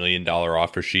 $24 million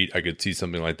offer sheet. I could see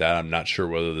something like that. I'm not sure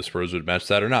whether the Spurs would match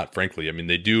that or not, frankly. I mean,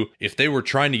 they do. If they were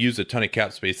trying to use a ton of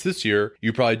cap space this year,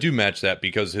 you probably do match that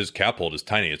because his cap hold is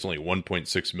tiny. It's only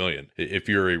 $1.6 million. If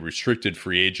you're a restricted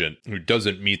free agent who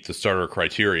doesn't meet the starter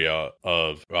criteria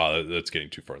of, that's getting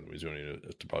too far. We don't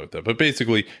need to bother with that. But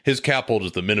basically, his cap hold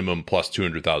is the minimum plus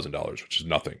 $200,000, which is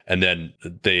nothing. And then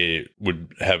they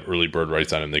would have early bird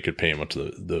rights on him. They could pay him up to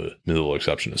the middle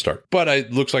exception to start. But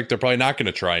it looks like they're probably not going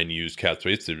to try and use cap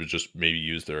space. They would just maybe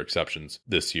use their exceptions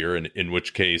this year, and in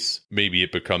which case maybe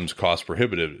it becomes cost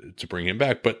prohibitive to bring him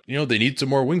back. But they need some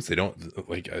more wings. They don't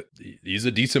he's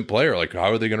a decent player. Like,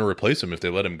 how are they going to replace him if they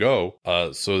let him go?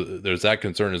 So there's that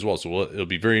concern as well. So it'll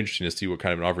be very interesting to see what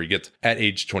kind of an offer he gets at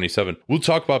age 27. We'll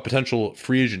talk about potential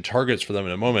free agent targets for them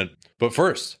in a moment. But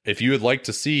first, if you would like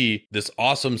to see this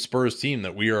awesome Spurs team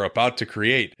that we are about to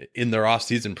create in their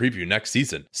off-season preview next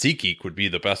season, SeatGeek would be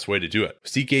the best way to do it.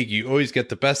 SeatGeek, you always get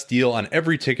the best deal on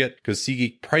every ticket because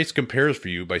SeatGeek price compares for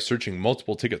you by searching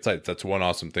multiple ticket sites. That's one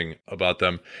awesome thing about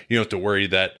them. You don't have to worry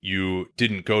that you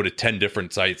didn't go to 10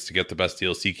 different sites to get the best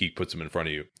deal. SeatGeek puts them in front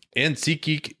of you. And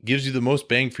SeatGeek gives you the most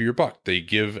bang for your buck. They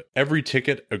give every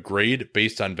ticket a grade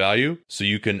based on value, so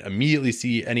you can immediately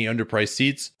see any underpriced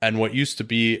seats. And what used to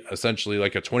be essentially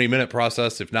like a 20-minute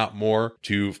process, if not more,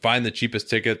 to find the cheapest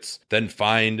tickets, then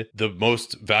find the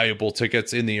most valuable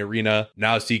tickets in the arena.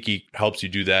 Now SeatGeek helps you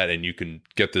do that, and you can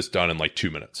get this done in like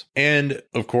 2 minutes. And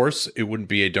of course, it wouldn't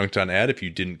be a Dunked On ad if you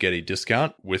didn't get a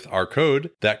discount with our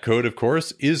code. That code, of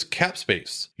course, is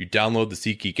CAPSPACE. You download the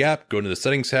SeatGeek app, go to the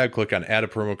settings tab, click on add a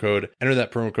promo code, enter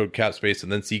that promo code CAPSPACE,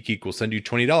 and then SeatGeek will send you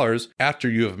 $20 after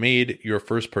you have made your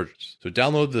first purchase. So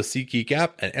download the SeatGeek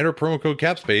app and enter promo code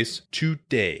CAPSPACE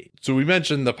today. So we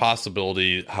mentioned the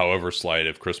possibility, however slight,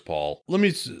 of Chris Paul. Let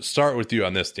me start with you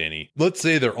on this, Danny. Let's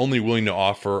say they're only willing to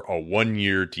offer a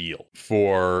 1-year deal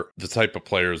for the type of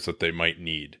players that they might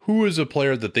need. Who is a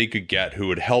player that they could get who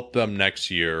would help them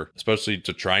next year, especially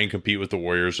to try and compete with the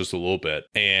Warriors just a little bit,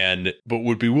 but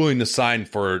would be willing to sign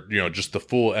for, just the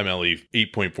full MLE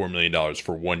 $8.4 million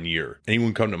for 1 year?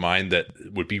 Anyone come to mind that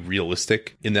would be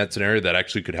realistic in that scenario that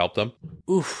actually could help them?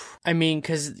 Oof. I mean,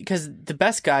 because the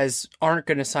best guys aren't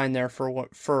going to sign there going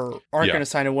to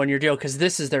sign a 1-year deal because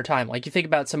this is their time. Like, you think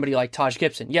about somebody like Taj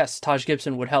Gibson. Yes, Taj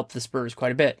Gibson would help the Spurs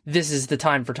quite a bit. This is the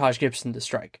time for Taj Gibson to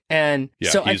strike. And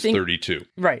so he's 32.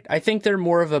 Right. I think they're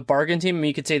more of a bargain team. I mean,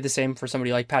 you could say the same for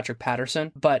somebody like Patrick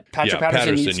Patterson, but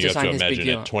Patterson needs to sign his big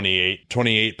deal. At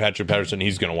 28, Patrick Patterson,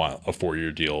 he's going to want a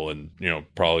 4-year deal and,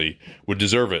 probably would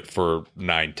deserve it for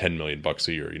 $9-10 million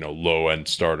a year, low end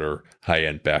starter, high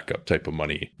end backup type of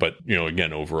money. But,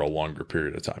 again, over a longer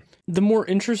period of time. The more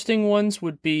interesting ones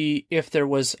would be if there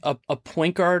was a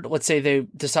point guard. Let's say they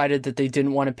decided that they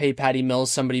didn't want to pay Patty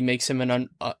Mills. Somebody makes him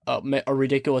a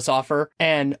ridiculous offer,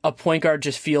 and a point guard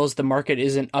just feels the market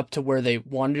isn't up to where they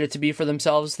wanted it to be for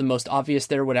themselves. The most obvious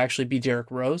there would actually be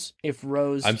Derrick Rose. If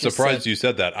Rose, I'm surprised you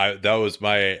said that. That was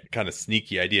my kind of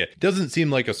sneaky idea. Doesn't seem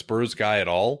like a Spurs guy at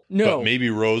all. No, but maybe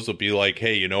Rose will be like,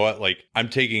 hey, you know what? Like, I'm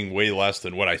taking way less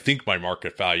than what I think my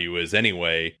market value is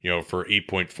anyway. For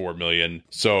 $8.4 million.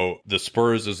 So the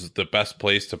Spurs is the best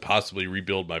place to possibly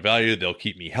rebuild my value. They'll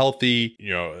keep me healthy.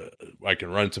 I can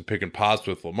run some pick and pops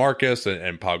with LaMarcus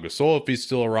and Pau Gasol if he's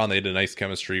still around. They had a nice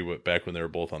chemistry back when they were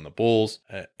both on the Bulls.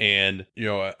 And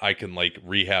I can like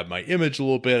rehab my image a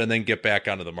little bit and then get back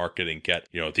onto the market and get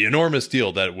the enormous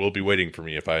deal that will be waiting for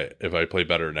me if I play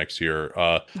better next year.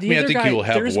 I think he will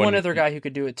have there's one other guy who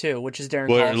could do it too, which is Darren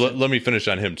Collison. Let me finish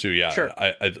on him too. Yeah, sure.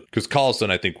 Because Collison,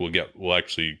 I think will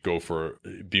actually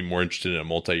be more interested in a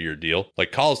multi-year deal.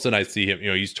 Like Collison, I see him,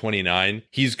 he's 29.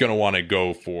 He's going to want to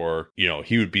go for,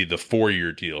 he would be the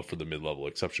 4-year deal for the mid-level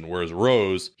exception. Whereas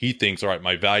Rose, he thinks, all right,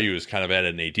 my value is kind of at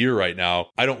an nadir right now.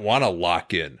 I don't want to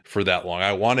lock in for that long.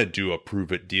 I want to do a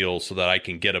prove it deal so that I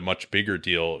can get a much bigger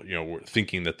deal,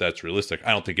 thinking that that's realistic.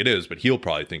 I don't think it is, but he'll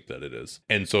probably think that it is.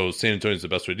 And so San Antonio is the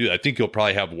best way to do it. I think he'll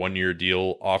probably have 1-year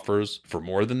deal offers for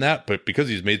more than that. But because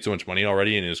he's made so much money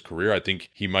already in his career, I think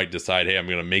he might decide, hey, I'm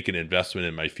going to make an investment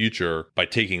in my future by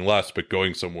taking less, but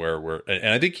going somewhere where,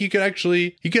 and I think he could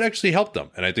actually help them.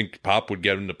 And I think Pop would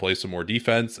get him to play some more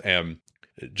defense, and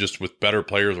just with better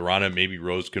players around him, maybe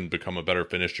Rose can become a better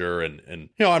finisher. And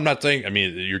I'm not saying,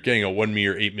 you're getting a 1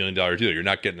 year, $8 million deal. You're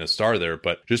not getting a star there,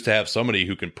 but just to have somebody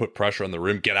who can put pressure on the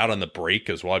rim, get out on the break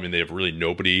as well. They have really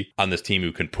nobody on this team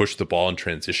who can push the ball in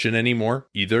transition anymore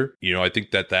either. I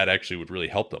think that actually would really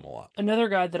help them a lot. Another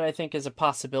guy that I think is a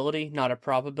possibility, not a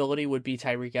probability, would be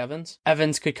Tyreke Evans.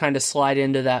 Evans could kind of slide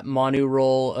into that Manu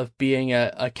role of being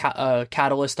a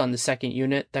catalyst on the second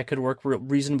unit that could work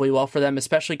reasonably well for them,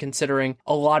 especially considering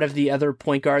a lot of the other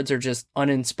point guards are just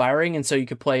uninspiring, and so you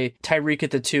could play Tyreke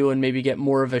at the 2 and maybe get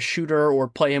more of a shooter, or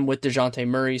play him with DeJounte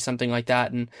Murray, something like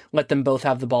that, and let them both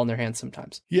have the ball in their hands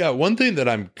sometimes. Yeah, one thing that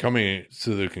I'm coming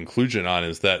to the conclusion on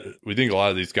is that we think a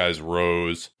lot of these guys,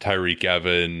 Rose, Tyreke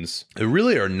Evans, there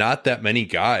really are not that many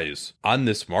guys on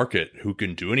this market who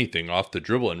can do anything off the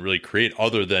dribble and really create,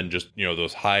 other than just,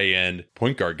 those high-end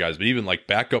point guard guys. But even like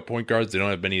backup point guards, they don't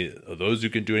have many of those who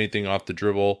can do anything off the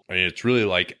dribble. It's really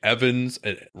like Evans,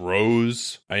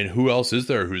 Rose. Who else is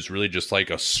there who's really just like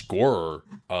a scorer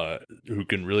who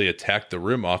can really attack the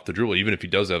rim off the dribble? Even if he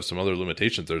does have some other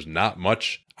limitations, there's not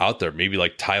much out there. Maybe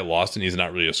like Ty Lawson, he's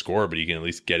not really a scorer, but he can at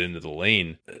least get into the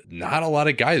lane. Not a lot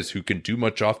of guys who can do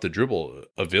much off the dribble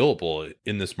available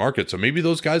in this market. So maybe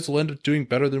those guys will end up doing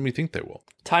better than we think they will.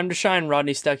 Time to shine,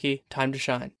 Rodney Stuckey. Time to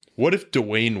shine. What if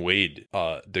Dwayne Wade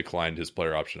declined his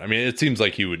player option? I mean, it seems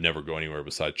like he would never go anywhere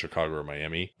besides Chicago or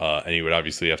Miami. And he would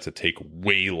obviously have to take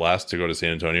way less to go to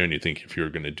San Antonio. And you think if you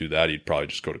were going to do that, he'd probably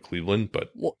just go to Cleveland.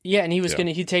 But and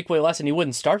he'd take way less and he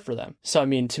wouldn't start for them. So, I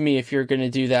mean, to me, if you're going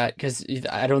to do that, because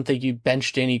I don't think you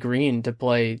bench Danny Green to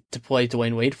play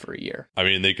Dwayne Wade for a year. I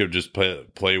mean, they could just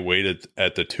play Wade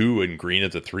at the 2 and Green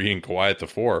at the 3 and Kawhi at the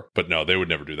 4. But no, they would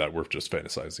never do that. We're just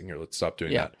fantasizing here. Let's stop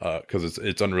doing that because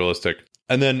it's unrealistic.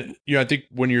 And then, I think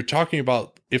when you're talking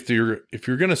about if you're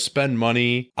going to spend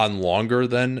money on longer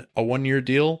than a 1-year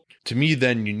deal, to me,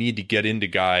 then you need to get into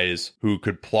guys who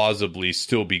could plausibly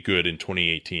still be good in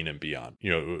 2018 and beyond,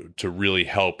 to really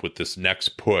help with this next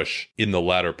push in the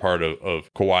latter part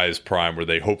of Kawhi's prime, where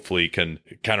they hopefully can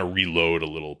kind of reload a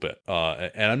little bit.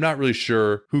 And I'm not really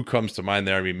sure who comes to mind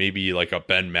there. I mean, maybe like a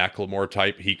Ben McLemore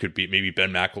type. Maybe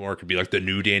Ben McLemore could be like the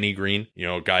new Danny Green,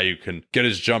 a guy who can get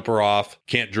his jumper off,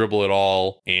 can't dribble at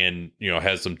all, and,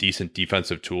 has some decent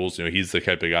defensive tools. He's the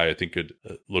type of guy I think could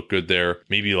look good there.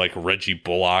 Maybe like Reggie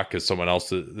Bullock is someone else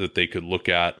that they could look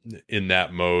at in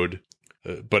that mode.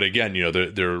 But again,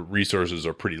 their resources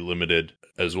are pretty limited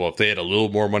as well. If they had a little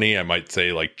more money, I might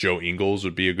say like Joe Ingles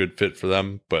would be a good fit for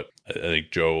them. But I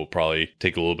think Joe will probably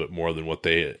take a little bit more than what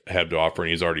they have to offer.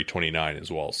 And he's already 29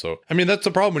 as well. So, I mean, that's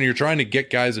the problem when you're trying to get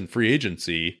guys in free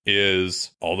agency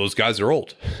is all those guys are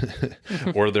old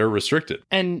or they're restricted.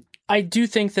 And I do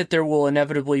think that there will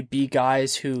inevitably be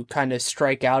guys who kind of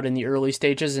strike out in the early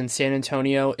stages, in San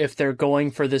Antonio, if they're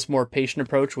going for this more patient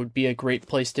approach, would be a great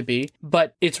place to be.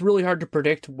 But it's really hard to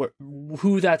predict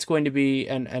who that's going to be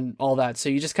and all that. So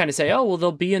you just kind of say, oh, well,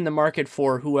 they'll be in the market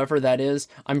for whoever that is.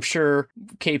 I'm sure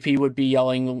KP would be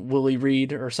yelling Willie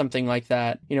Reed or something like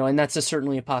that, and that's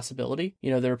certainly a possibility.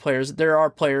 There are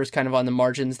players kind of on the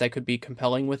margins that could be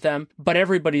compelling with them, but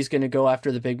everybody's going to go after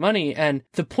the big money. And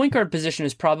the point guard position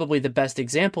is probably the best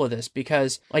example of this,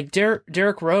 because like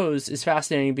Derrick Rose is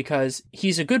fascinating because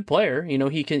he's a good player.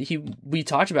 We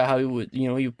talked about how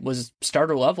he was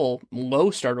starter level,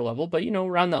 low starter level, but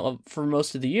around that level for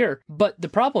most of the year. But the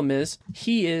problem is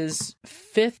he is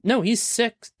he's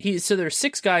sixth. So there's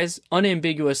 6 guys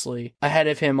unambiguously ahead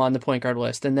of him on the point guard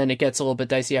list, and then it gets a little bit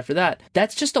dicey after that.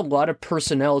 That's just a lot of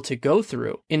personnel to go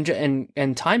through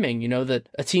and timing. That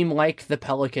a team like the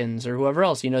Pelicans or whoever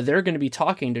else, they're going to be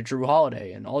talking to Drew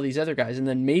Holiday and all these other guys, and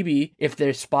then maybe if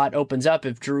their spot opens up,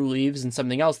 if Drew leaves and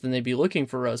something else, then they'd be looking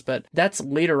for Rose. But that's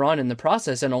later on in the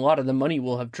process, and a lot of the money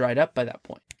will have dried up by that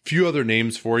point. Few other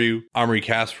names for you: Omri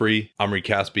Caspi,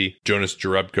 Jonas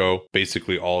Jerebko,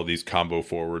 basically all of these combo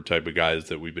forward type of guys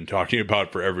that we've been talking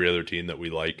about for every other team that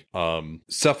we like.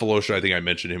 Cephalosha, I think I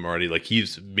mentioned him already. Like,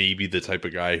 he's maybe the type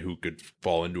of guy who could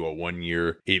fall into a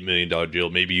 1-year, $8 million deal.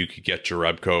 Maybe you could get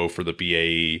Jerebko for the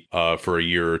BAE for a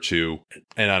year or two,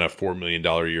 and on a $4 million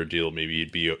a year deal, maybe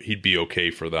he'd be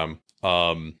okay for them.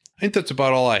 I think that's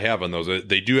about all I have on those.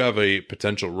 They do have a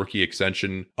potential rookie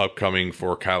extension upcoming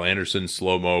for Kyle Anderson,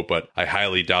 slow-mo, but I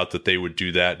highly doubt that they would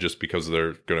do that just because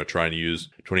they're going to try and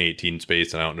use 2018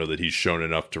 space, and I don't know that he's shown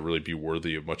enough to really be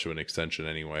worthy of much of an extension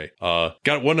anyway.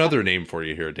 Got one other name for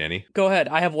you here, Danny. Go ahead.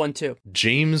 I have one too.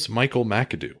 James Michael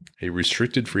McAdoo, a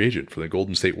restricted free agent for the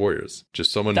Golden State Warriors.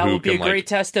 Just someone that who would be can a great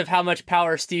test of how much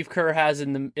power Steve Kerr has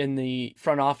in the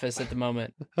front office at the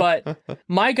moment. But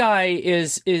my guy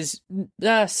is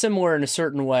similar in a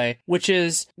certain way, which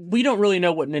is we don't really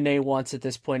know what Nene wants at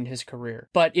this point in his career.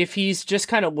 But if he's just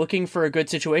kind of looking for a good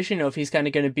situation, if he's kind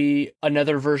of going to be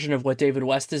another version of what David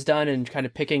West has done and kind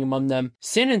of picking among them,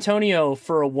 San Antonio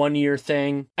for a 1-year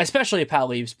thing, especially if Pat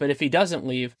leaves, but if he doesn't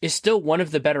leave, is still one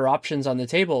of the better options on the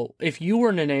table. If you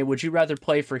were Nene, would you rather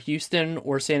play for Houston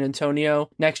or San Antonio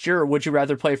next year, or would you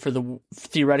rather play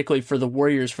theoretically for the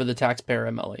Warriors for the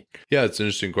taxpayer MLE? Yeah, it's an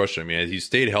interesting question. I mean, he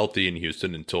stayed healthy in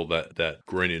Houston until that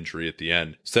groin injury at the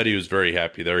end. Said he was very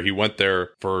happy there. He went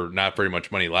there for not very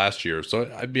much money last year, so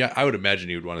I would imagine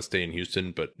he would want to stay in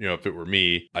Houston. But if it were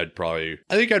me, I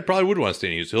think I'd probably would want to stay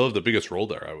in Houston. He'll have the biggest role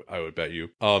there, I would bet you.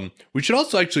 We should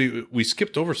also we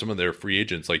skipped over some of their free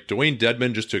agents, like Dwayne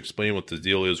Dedmon, just to explain what the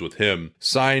deal is with him.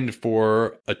 Signed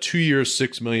for a 2-year,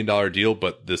 $6 million deal,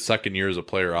 but the second year is a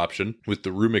player option with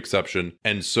the room exception.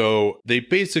 And so they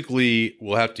basically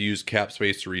will have to use cap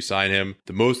space to re-sign him.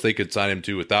 The most they could sign him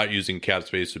to without using cap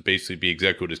space raise would basically be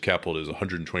exactly what his cap hold is,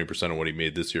 120% of what he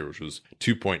made this year, which was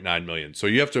 $2.9 million. So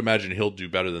you have to imagine he'll do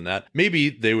better than that. Maybe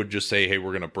they would just say, hey,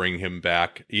 we're going to bring him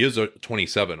back. He is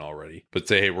 27 already, but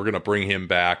say, hey, we're going to bring him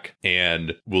back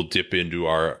and we'll dip into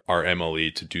our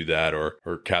MLE to do that, or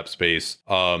cap space.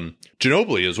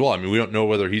 Ginobili as well. I mean, we don't know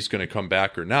whether he's going to come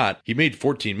back or not. He made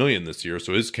 $14 million this year,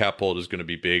 so his cap hold is going to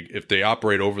be big. If they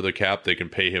operate over the cap, they can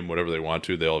pay him whatever they want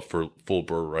to. They'll have full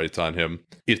bird rights on him.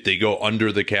 If they go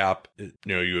under the cap,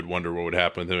 you would wonder what would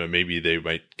happen with him, and maybe they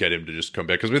might get him to just come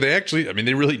back, because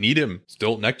they really need him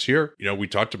still next year. We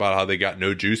talked about how they got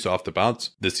no juice off the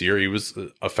bounce this year. He was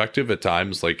effective at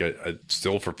times, like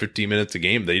still for 15 minutes a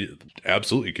game. They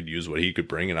absolutely could use what he could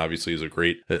bring, and obviously is a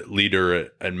great leader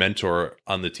and mentor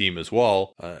on the team as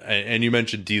well. And you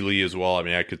mentioned D. Lee as well. I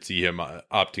mean, I could see him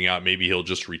opting out. Maybe he'll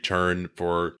just return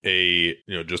for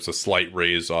just a slight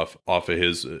raise off of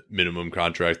his minimum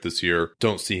contract this year.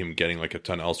 Don't see him getting like a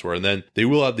ton elsewhere. And then they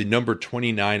will have the number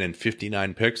 29 and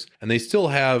 59 picks, and they still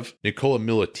have Nikola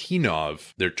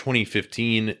Milutinov, their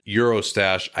 2015 Euro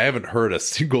stash. I haven't heard a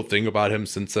single thing about him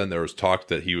since then. There was talk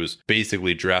that he was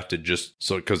basically drafted just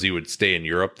so because he would stay in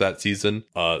Europe that season.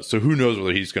 So who knows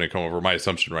whether he's going to come over. My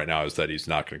assumption right now is that he's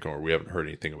not going to come over. We haven't heard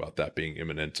anything about that being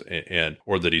imminent,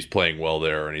 or that he's playing well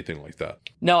there or anything like that.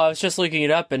 No, I was just looking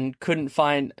it up and couldn't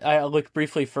find. I looked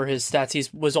briefly for his stats. He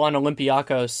was on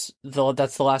Olympiakos.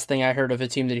 That's the last thing I heard of a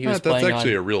team that he was playing on. That's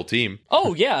actually a real team.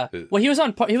 Oh yeah. Well, he was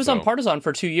on Partizan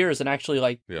for 2 years and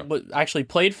actually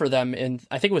played for them in,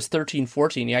 I think it was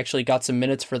 13-14. He actually got some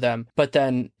minutes for them, but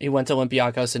then he went to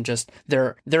Olympiakos and just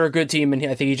they're a good team, and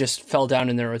I think he just fell down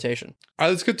in their rotation. All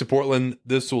right, let's get to Portland.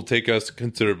 This will take us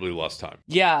considerably less time.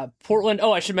 Yeah, Portland.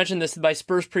 Oh, I should mention this. My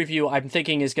Spurs preview, I'm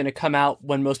thinking, is going to come out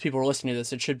when most people are listening to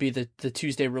this. It should be the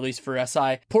Tuesday release for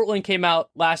SI. Portland came out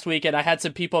last week, and I had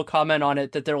some people comment on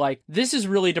it that they're like, this is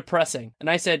really depressing. And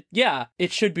I said, yeah,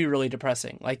 it should be really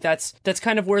depressing. Like, that's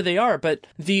kind of where they are. But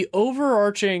the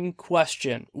overarching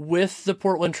question with the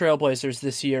Portland Trailblazers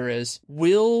this year is,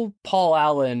 will Paul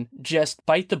Allen just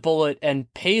bite the bullet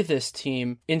and pay this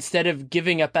team instead of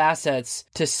giving up assets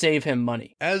to save him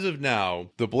money? As of now,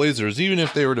 the Blazers, even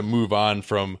if they were to move on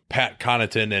from Pat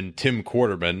Connaughton and Tim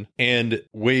Quarterman and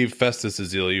waive Festus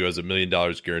Ezeli as $1 million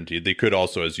guaranteed, they could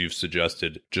also, as you've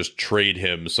suggested, just trade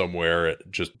him somewhere.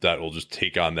 That will just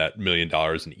take on that $1 million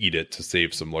and eat it to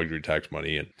save some luxury tax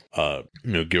money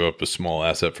and give up a small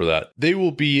asset for that. They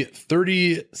will be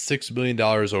 $36 million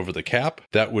over the cap.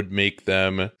 That would make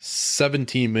them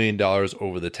 $17 million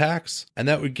over the tax, and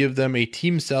that would give them a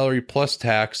team salary plus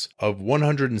tax of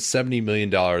 $170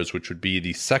 million, which would be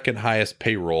the second highest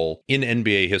payroll in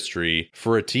NBA history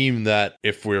for a team that,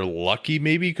 if we're lucky,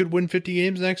 maybe could win 50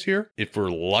 games next year. If we're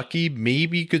lucky,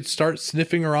 maybe could start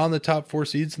sniffing around the top 4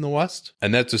 seeds in the West.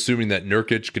 And that's assuming that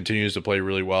Nurkic continues to play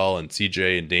really well and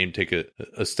CJ and Dame take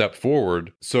a step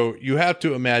forward. So you have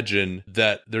to imagine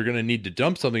that they're going to need to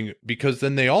dump something, because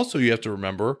then they also, you have to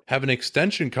remember, have an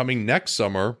extension coming next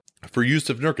summer for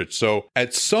Jusuf Nurkic. So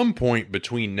at some point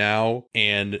between now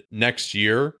and next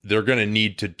year, they're going to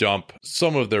need to dump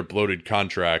some of their bloated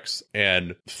contracts,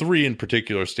 and 3 in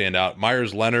particular stand out.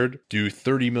 Myers Leonard, due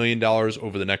 $30 million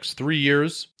over the next 3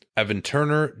 years. Evan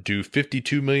Turner, due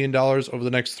 $52 million over the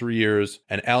next 3 years,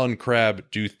 and Alan Crabb,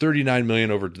 due $39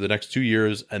 million over the next 2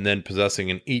 years, and then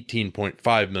possessing an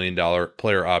 $18.5 million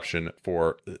player option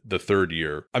for the third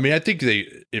year. I mean, I think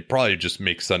it probably just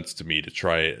makes sense to me to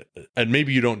try it. And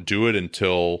maybe you don't do it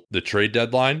until the trade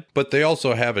deadline, but they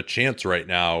also have a chance right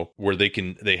now where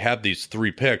they have these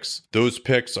 3 picks. Those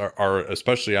picks are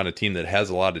especially on a team that has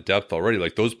a lot of depth already,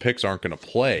 like those picks aren't going to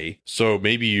play. So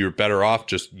maybe you're better off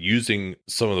just using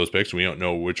some of those picks. We don't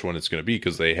know which one it's going to be,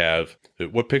 because they have,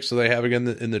 what picks do they have again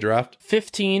in the draft?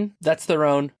 15, that's their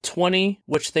own. 20,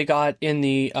 which they got in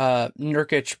the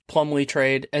Nurkic Plumlee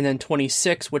trade, and then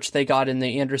 26, which they got in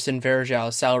the Anderson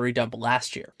Varejao salary dump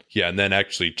last year. Yeah, and then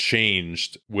actually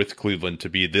changed with Cleveland to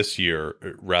be this year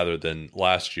rather than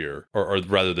last year, or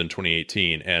rather than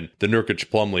 2018. And the Nurkic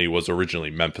Plumlee was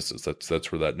originally Memphis's.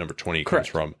 That's where that number 20 Correct.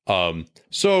 comes from.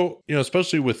 So,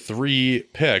 especially with 3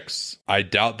 picks, I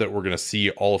doubt that we're going to see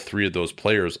all 3 of those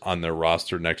players on their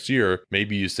roster next year.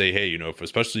 Maybe you say, hey,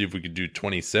 especially if we could do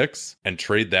 26 and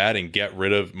trade that and get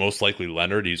rid of most likely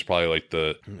Leonard. He's probably like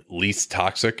the least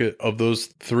toxic of those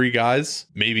 3 guys.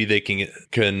 Maybe they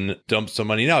can dump some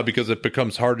money now, because it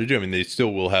becomes hard to do. I mean, they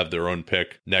still will have their own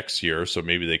pick next year, so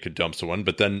maybe they could dump someone.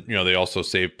 But then, they also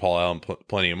save Paul Allen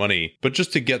plenty of money. But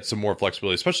just to get some more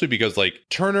flexibility, especially because like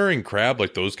Turner and Crabb,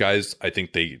 like those guys, I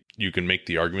think they you can make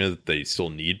the argument that they still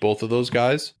need both of those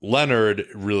guys. Leonard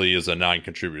really is a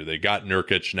non-contributor. They got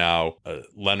Nurkic now.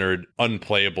 Leonard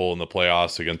unplayable in the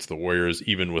playoffs against the Warriors,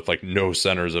 even with like no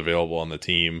centers available on the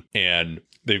team. And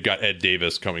they've got Ed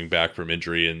Davis coming back from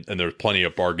injury, and there's plenty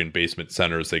of bargain basement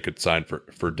centers they could sign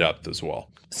for depth as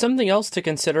well. Something else to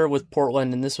consider with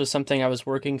Portland, and this was something I was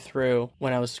working through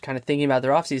when I was kind of thinking about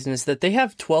their offseason, is that they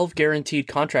have 12 guaranteed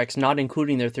contracts, not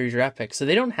including their 3 draft picks. So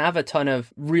they don't have a ton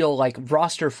of real like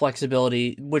roster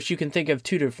flexibility, which you can think of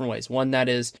 2 different ways. One, that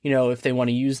is, if they want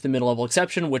to use the mid-level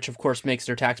exception, which of course makes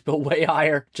their tax bill way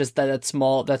higher. Just that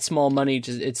small money,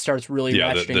 it starts really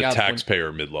ratcheting up. The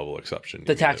taxpayer mid-level exception.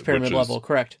 The taxpayer mid-level,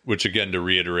 correct. Which again, to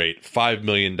reiterate, $5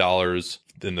 million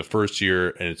in the first year,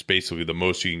 and it's basically the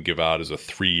most you can give out is a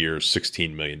 3-year,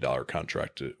 $16 million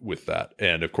contract with that.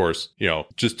 And of course,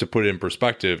 just to put it in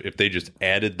perspective, if they just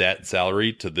added that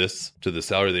salary to the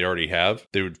salary they already have,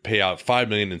 they would pay out $5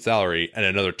 million in salary and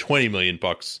another $20 million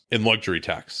in luxury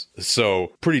tax.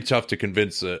 So pretty tough to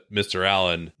convince Mr.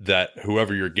 Allen that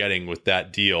whoever you're getting with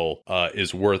that deal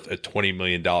is worth a $20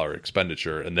 million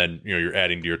expenditure. And then, you're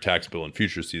adding to your tax bill in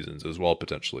future seasons as well,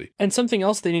 potentially. And something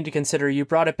else they need to consider, you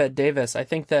brought up Ed Davis. I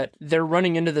think that they're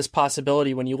running into this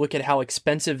possibility when you look at how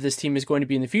expensive this team is going to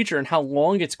be in the future and how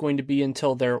long it's going to be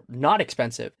until they're not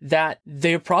expensive, that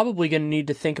they're probably going to need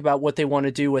to think about what they want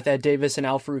to do with Ed Davis and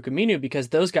Al-Farouq Aminu, because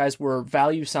those guys were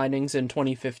value signings in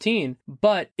 2015.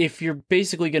 But if you're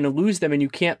basically going to lose them and you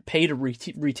can't pay to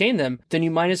retain them, then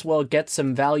you might as well get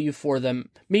some value for them,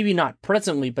 maybe not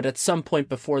presently, but at some point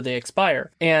before they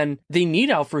expire. And they need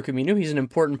Al-Farouq Aminu. He's an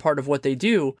important part of what they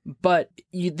do, but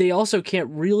they also can't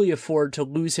really afford to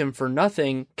lose him for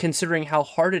nothing, considering how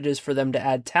hard it is for them to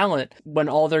add talent when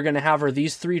all they're going to have are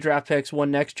these 3 draft picks, 1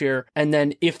 next year, and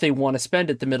then if they want to spend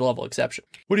it, the mid-level exception.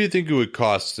 What do you think it would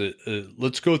cost?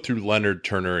 Let's go through Leonard,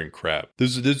 Turner, and Crabbe.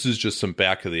 This is just some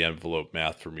back of the envelope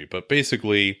math for me, but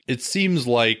basically it seems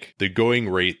like the going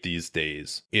rate these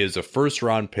days is a first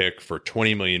round pick for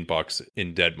 $20 million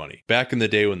in dead money. Back in the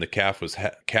day when the cap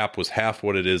was half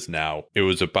what it is now, it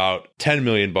was about $10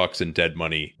 million in dead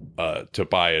money to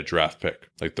buy a draft pick.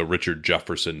 Like the Richard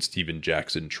Jefferson, Steven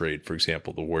Jackson trade, for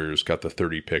example. The Warriors got the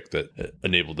 30 pick that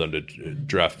enabled them to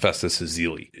draft Festus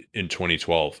Ezeli in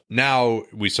 2012. Now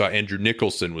we saw Andrew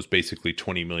Nicholson was basically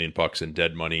 $20 million in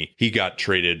dead money. He got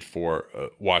traded for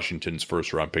Washington's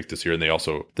first round pick this year, and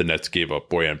the Nets gave up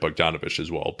Bojan Bogdanovic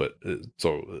as well. But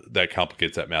so that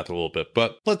complicates that math a little bit.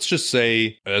 But let's just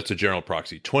say that's a general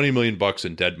proxy: $20 million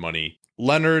in dead money.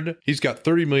 Leonard, he's got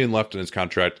 $30 million left in his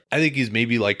contract. I think he's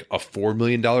maybe like a $4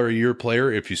 million a year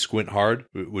player if you squint hard.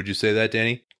 Would you say that,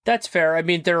 Danny? That's fair. I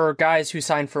mean, there are guys who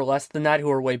sign for less than that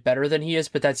who are way better than he is,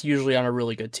 but that's usually on a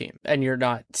really good team, and you're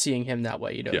not seeing him that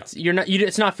way. Yeah.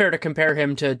 It's not fair to compare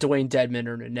him to Dwayne Dedmon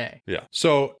or Nene. Yeah.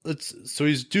 So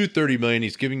he's due $30 million.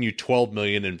 He's giving you $12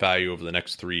 million in value over the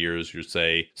next 3 years. You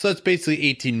say so that's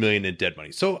basically $18 million in dead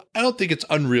money. So I don't think it's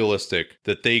unrealistic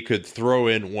that they could throw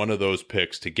in one of those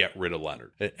picks to get rid of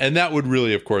Leonard, and that would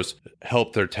really, of course,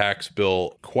 help their tax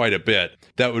bill quite a bit.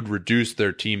 That would reduce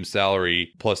their team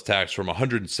salary plus tax from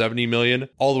 $170 million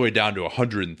all the way down to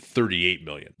 $138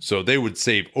 million. So they would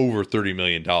save over $30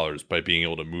 million by being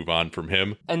able to move on from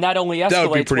him. And that only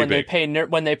escalates when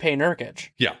they pay Nurkic.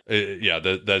 Yeah,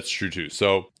 that's true too.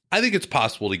 So I think it's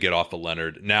possible to get off of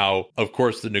Leonard. Now, of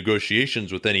course, the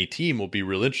negotiations with any team will be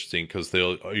real interesting because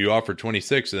you offer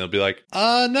 26 and they'll be like,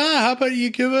 nah, how about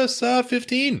you give us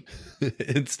 15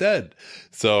 instead?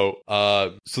 So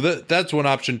that's one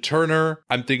option. Turner,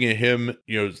 I'm thinking of him,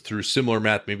 through similar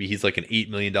math, maybe he's like an $8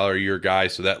 million a year guy.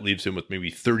 So that leaves him with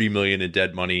maybe $30 million in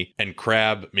dead money. And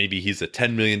Crabbe, maybe he's a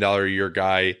 $10 million a year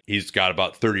guy. He's got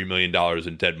about $30 million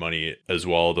in dead money as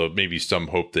well, though maybe some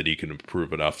hope that he can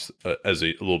improve enough as a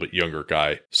little bit younger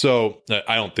guy. So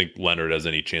I don't think Leonard has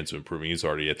any chance of improving. He's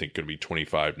already, I think, going to be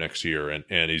 25 next year.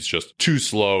 And he's just too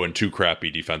slow and too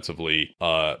crappy defensively,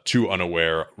 too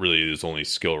unaware. Really, his only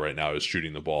skill right now is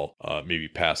shooting the ball, maybe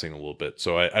passing a little bit.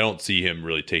 So I don't see him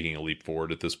really taking a leap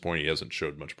forward at this point. He hasn't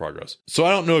showed much progress. So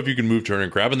I don't know if you can move Turner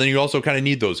and Crabbe. And then you also kind of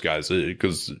need those guys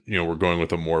because, we're going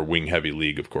with a more wing heavy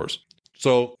league, of course.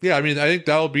 So, yeah, I think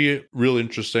that'll be real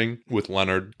interesting with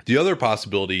Leonard. The other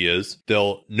possibility is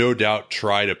they'll no doubt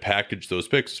try to package those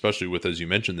picks, especially with, as you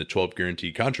mentioned, the 12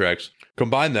 guaranteed contracts,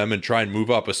 combine them and try and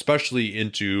move up, especially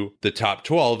into the top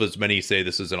 12, as many say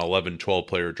this is an 11-12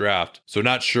 player draft. So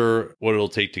not sure what it'll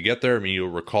take to get there. You'll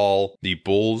recall the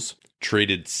Bulls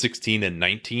traded 16 and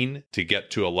 19 to get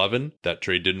to 11. That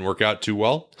trade didn't work out too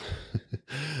well.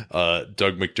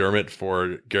 Doug McDermott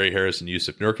for Gary Harris and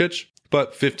Yusuf Nurkic.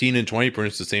 But 15 and 20 pretty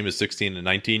much the same as 16 and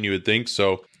 19, you would think.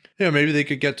 So maybe they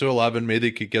could get to 11, maybe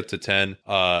they could get to 10.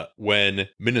 When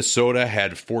Minnesota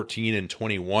had 14 and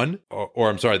 21, or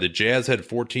I'm sorry, the Jazz had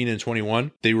 14 and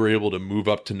 21, they were able to move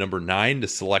up to number 9 to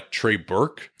select Trey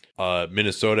Burke.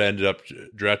 Minnesota ended up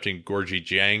drafting Gorgui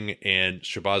Dieng and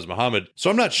Shabazz Muhammad. So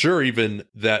I'm not sure even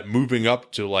that moving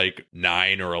up to like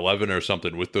 9 or 11 or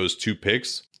something with those 2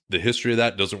 picks, the history of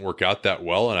that doesn't work out that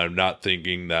well. And I'm not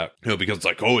thinking that, because it's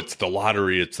like, oh, it's the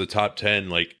lottery, it's the top 10.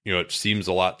 Like, it seems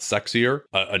a lot sexier.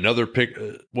 Another pick,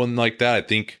 one like that, I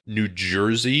think New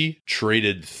Jersey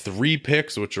traded 3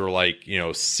 picks, which are like,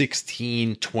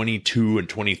 16, 22, and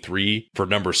 23 for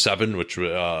number 7, which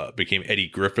became Eddie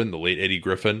Griffin, the late Eddie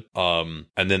Griffin. And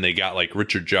then they got like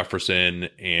Richard Jefferson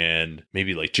and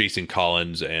maybe like Jason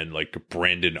Collins and like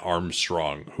Brandon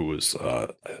Armstrong, who was, I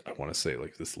want to say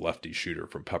like this lefty shooter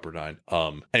from Pepperdine.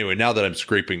 Anyway, now that I'm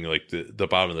scraping like the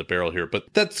bottom of the barrel here,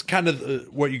 but that's kind of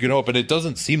what you can hope. And it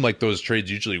doesn't seem like those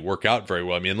trades usually work out very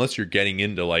well. I mean, unless you're getting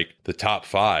into like the top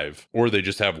 5, or they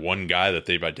just have one guy that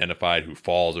they've identified who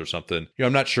falls or something.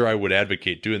 I'm not sure I would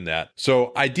advocate doing that.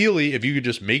 So ideally, if you could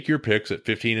just make your picks at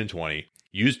 15 and 20,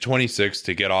 use 26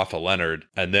 to get off of Leonard,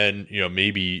 and then,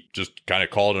 maybe just kind of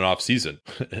call it an off season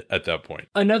at that point.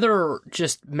 Another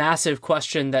just massive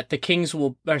question that the Kings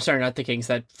will, or sorry, not the Kings,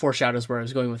 that foreshadows where I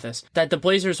was going with this, that the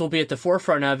Blazers will be at the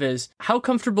forefront of is how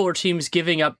comfortable are teams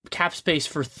giving up cap space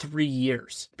for 3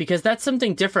 years? Because that's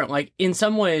something different. Like in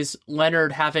some ways,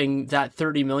 Leonard having that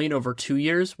 $30 million over 2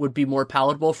 years would be more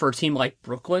palatable for a team like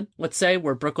Brooklyn, let's say,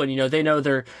 where Brooklyn, they know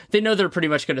they're pretty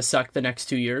much going to suck the next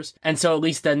 2 years. And so at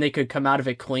least then they could come out of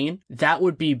it clean. That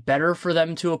would be better for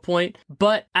them to a point.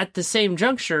 But at the same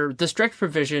juncture, the stretch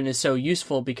provision is so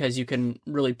useful because you can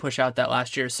really push out that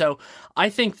last year. So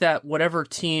I think that whatever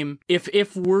team,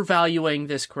 if we're valuing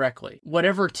this correctly,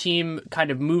 whatever team kind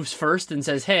of moves first and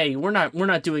says, hey, we're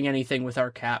not doing anything with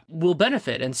our cap, will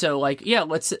benefit. And so like, yeah,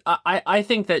 I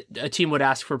think that a team would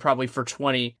ask for probably for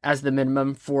 20 as the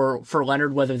minimum for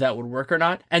Leonard, whether that would work or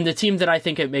not. And the team that I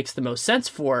think it makes the most sense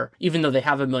for, even though they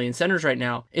have 1 million centers right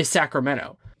now, is Sacramento.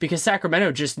 Because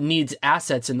Sacramento just needs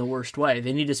assets in the worst way.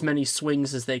 They need as many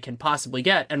swings as they can possibly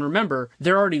get. And remember,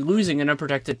 they're already losing an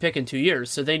unprotected pick in 2 years.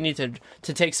 So they need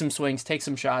to take some swings, take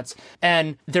some shots.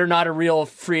 And they're not a real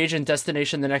free agent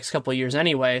destination the next couple of years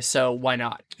anyway. So why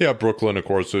not? Yeah, Brooklyn, of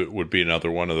course, it would be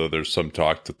another one, although there's some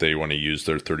talk that they want to use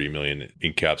their $30 million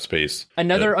in cap space.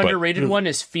 Another underrated one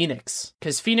is Phoenix.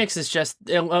 Because Phoenix is just,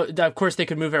 of course, they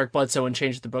could move Eric Bledsoe and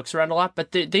change the books around a lot,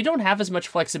 but they don't have as much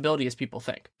flexibility as people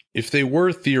think. If they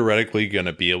were theoretically going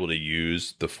to be able to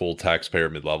use the full taxpayer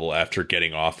mid-level after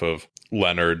getting off of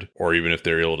Leonard, or even if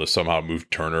they're able to somehow move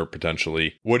Turner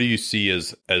potentially, what do you see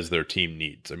as their team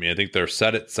needs? I mean, I think they're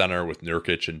set at center with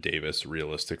Nurkic and Davis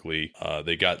realistically.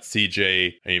 They got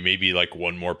CJ, I mean, maybe like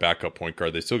one more backup point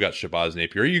guard. They still got Shabazz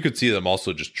Napier. You could see them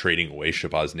also just trading away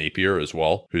Shabazz Napier as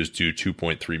well, who's due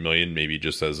 $2.3 million, maybe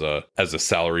just as a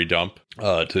salary dump.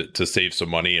 To save some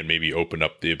money and maybe open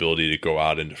up the ability to go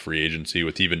out into free agency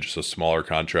with even just a smaller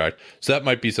contract. So that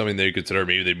might be something they consider.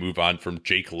 Maybe they move on from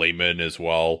Jake Layman as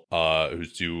well,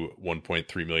 who's due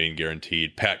 $1.3 million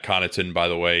guaranteed. Pat Connaughton, by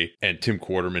the way, and Tim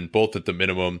Quarterman, both at the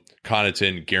minimum.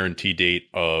 Connaughton guarantee date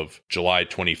of July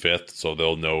 25th, so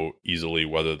they'll know easily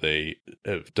whether they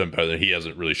have done better. He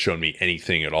hasn't really shown me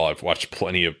anything at all. I've watched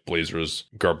plenty of Blazers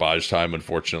garbage time,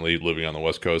 unfortunately, living on the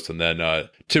West Coast. And then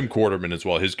Tim Quarterman as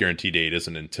well, his guarantee date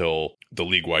isn't until the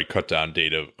league-wide cut-down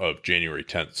date of January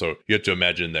 10th. So you have to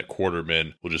imagine that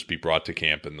Quarterman will just be brought to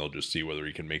camp and they'll just see whether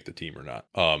he can make the team or not.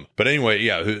 But anyway,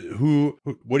 yeah,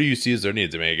 what do you see as their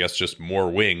needs? I mean, I guess just more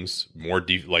wings,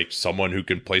 like someone who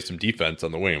can play some defense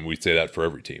on the wing. And we say that for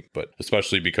every team, but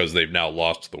especially because they've now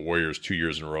lost to the Warriors 2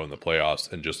 years in a row in the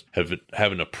playoffs and just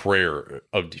having a prayer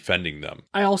of defending them.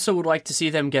 I also would like to see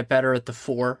them get better at the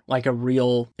 4, like a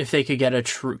real, if they could get a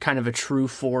true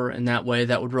 4 in that way,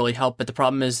 that would really help. But the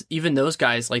problem is even those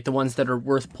guys, like the ones that are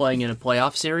worth playing in a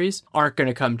playoff series, aren't going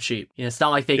to come cheap. It's not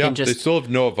like they can just... They still have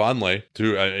Noah Vonleh,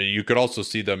 too. You could also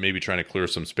see them maybe trying to clear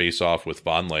some space off with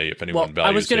Vonleh if anyone values him.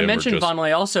 I was going to mention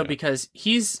Vonleh also because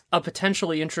he's a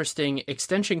potentially interesting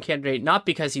extension candidate, not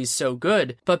because he's so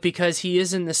good, but because he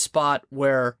is in this spot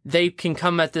where they can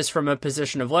come at this from a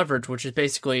position of leverage, which is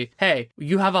basically, hey,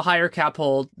 you have a higher cap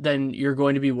hold than you're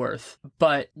going to be worth,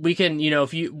 but we can,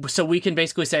 we can basically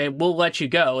basically say, we'll let you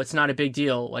go. It's not a big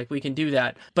deal. Like, we can do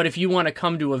that. But if you want to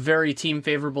come to a very team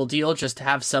favorable deal just to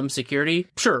have some security,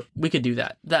 sure, we could do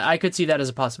that. I could see that as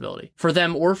a possibility for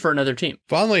them or for another team.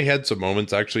 Vonleh had some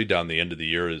moments actually down the end of the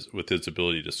year with his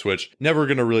ability to switch. Never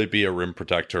going to really be a rim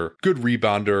protector. Good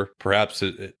rebounder. Perhaps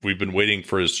we've been waiting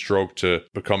for his stroke to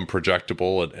become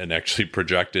projectable and actually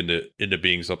project into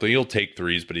being something. He'll take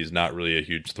threes, but he's not really a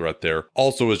huge threat there.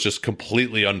 Also is just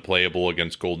completely unplayable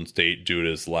against Golden State due to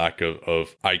his lack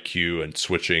of IQ and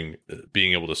switching,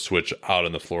 being able to switch out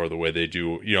on the floor the way they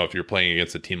do. You know, if you're playing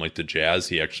against a team like the Jazz,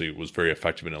 he actually was very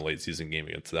effective in a late season game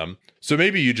against them. So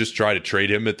maybe you just try to trade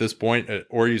him at this point,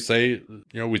 or you say, you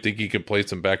know, we think he can play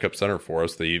some backup center for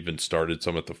us. They even started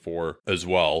some at the 4 as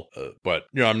well. But,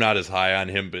 you know, I'm not as high on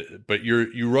him, but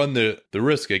you run the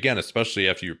risk again, especially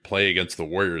after you play against the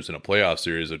Warriors in a playoff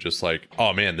series of just like,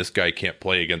 oh man, this guy can't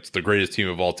play against the greatest team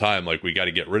of all time. Like, we got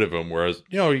to get rid of him. Whereas,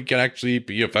 you know, he can actually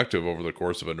be effective over the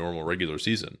course of a normal regular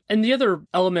season. And the other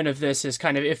element of this is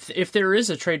kind of if there is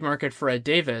a trade market for Ed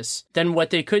Davis, then what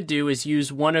they could do is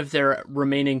use one of their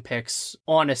remaining picks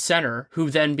on a center who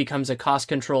then becomes a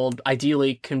cost-controlled,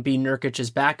 ideally can be Nurkic's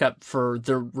backup for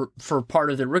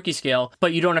part of the rookie scale,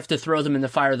 but you don't have to throw them in the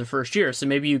fire the first year. So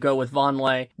maybe you go with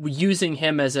Vonleh, using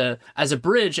him as a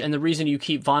bridge, and the reason you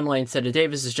keep Vonleh instead of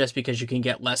Davis is just because you can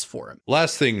get less for him.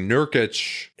 Last thing,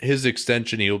 Nurkic, his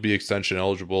extension, he'll be extension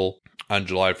eligible on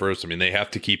July 1st. I mean, they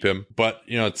have to keep him, but,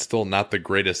 you know, it's still not the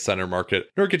greatest center market.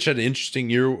 Nurkic had an interesting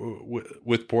year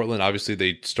with Portland. Obviously,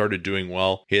 they started doing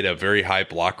well. He had a very high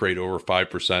block rate, over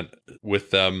 5%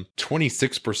 with them,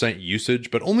 26%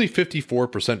 usage, but only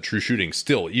 54% true shooting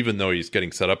still, even though he's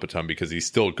getting set up a ton, because he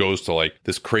still goes to like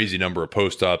this crazy number of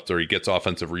post-ups, or he gets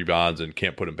offensive rebounds and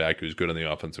can't put him back. He was good on the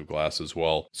offensive glass as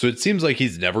well. So it seems like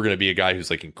he's never going to be a guy who's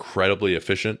like incredibly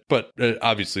efficient, but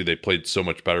obviously they played so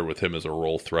much better with him as a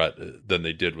role threat than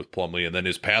they did with Plumlee, and then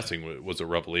his passing was a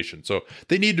revelation. So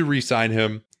they need to re-sign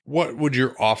him. What would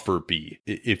your offer be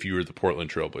if you were the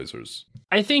Portland Trailblazers?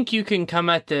 I think you can come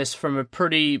at this from a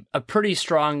pretty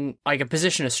strong, like a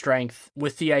position of strength,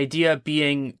 with the idea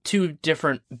being two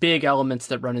different big elements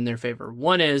that run in their favor.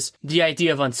 One is the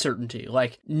idea of uncertainty,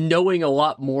 like knowing a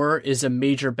lot more is a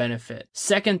major benefit.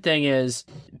 Second thing is,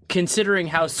 considering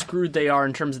how screwed they are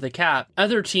in terms of the cap,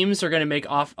 other teams are going to make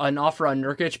an offer on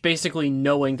Nurkic basically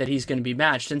knowing that he's going to be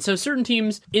matched. And so certain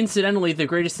teams, incidentally, the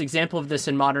greatest example of this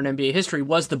in modern NBA history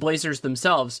was the Blazers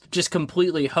themselves, just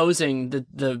completely hosing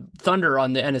the Thunder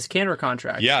on the Enes Kanter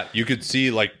contract. Yeah, you could see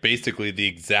like basically the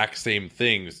exact same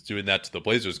things doing that to the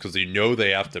Blazers, because they know they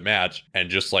have to match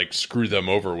and just like screw them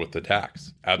over with the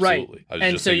tax. Absolutely. Right.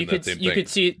 And so you could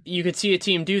see a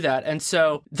team do that. And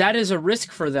so that is a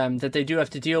risk for them that they do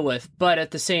have to deal with. But at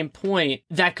the same point,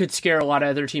 that could scare a lot of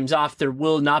other teams off. There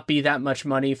will not be that much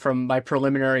money, from my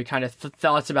preliminary kind of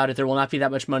thoughts about it. There will not be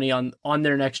that much money on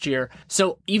their next year.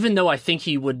 So even though I think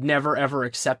he would never ever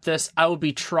accept this, I would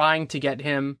be trying to get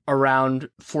him around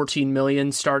 14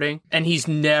 million starting, and he's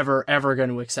never ever going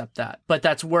to accept that. But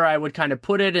that's where I would kind of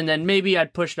put it, and then maybe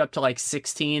I'd push it up to like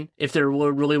 16 if they're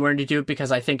really willing to do it,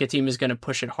 because I think a team is going to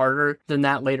push it harder than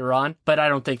that later on. But I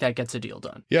don't think that gets a deal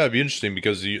done. Yeah, it'd be interesting,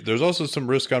 because there's also some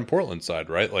risk on Portland's side,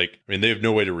 right? Like, I mean, they have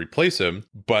no way to replace him,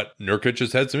 but Nurkic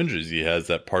has had some injuries. He has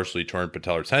that partially torn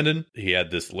patellar tendon. He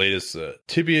had this latest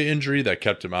tibia injury that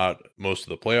kept him out most of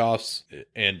the playoffs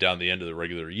and down the end of the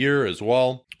regular year as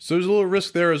well. So there's a little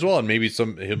risk there as well. And maybe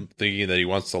him thinking that he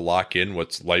wants to lock in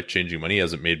what's life-changing money. He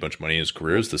hasn't made much money in his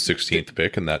career. Is the 16th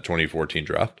pick in that 2014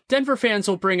 draft. Denver fans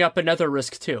will bring up another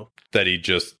risk too. That he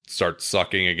just starts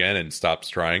sucking again and stops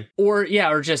trying. Or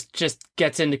just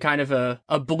gets into kind of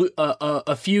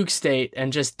a fugue state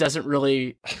and just doesn't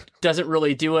really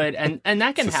do it. And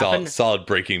that can happen. Solid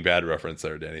Breaking Bad reference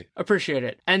there, Danny. Appreciate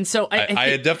it. And so I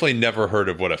had definitely never heard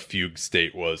of what a fugue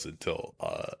state was until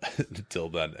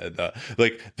then. And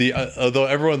although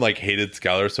everyone like hated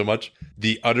Skylar so much,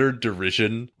 the utter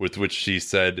derision with which she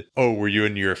said, "Oh, were you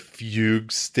in your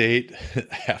fugue state?"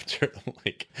 after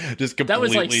like just completely, that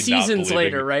was like seasons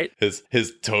later, right?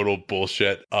 His total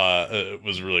bullshit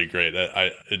was really great.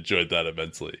 I enjoyed that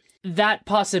immensely. That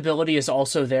possibility is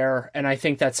also there, and I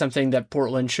think that's something that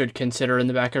Portland should consider in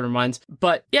the back of their minds.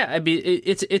 But yeah, I mean,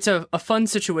 it's a fun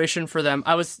situation for them.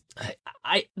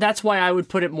 That's why I would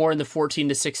put it more in the $14 to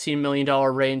 $16 million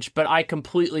range. But I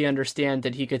completely understand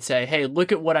that he could say, "Hey,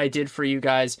 look at what I did for you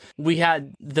guys. We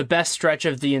had the best stretch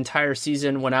of the entire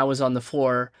season when I was on the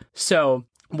floor. So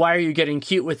why are you getting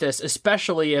cute with this?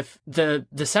 Especially if the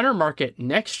center market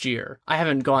next year, I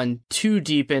haven't gone too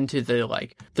deep into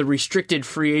the restricted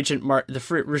free agent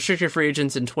restricted free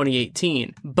agents in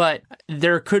 2018, but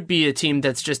there could be a team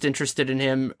that's just interested in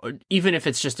him, even if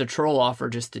it's just a troll offer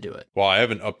just to do it. Well, I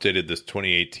haven't updated this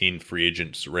 2018 free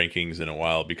agents rankings in a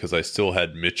while because I still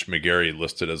had Mitch McGary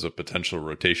listed as a potential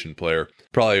rotation player.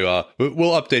 Probably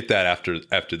we'll update that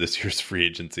after this year's free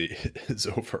agency is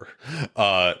over.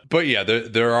 But yeah,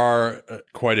 there are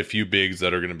quite a few bigs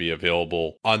that are going to be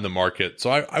available on the market.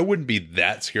 So I wouldn't be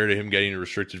that scared of him getting a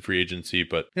restricted free agency,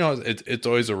 but it's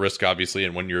always a risk, obviously.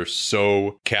 And when you're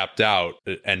so capped out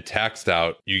and taxed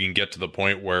out, you can get to the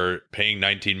point where paying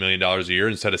 $19 million a year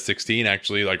instead of 16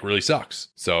 actually really sucks.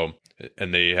 So,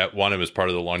 and they want him as part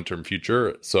of the long-term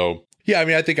future. So yeah, I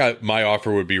mean, I think my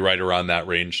offer would be right around that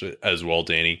range as well,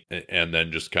 Danny, and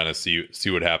then just kind of see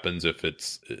what happens if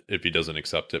he doesn't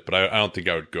accept it. But I don't think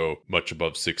I would go much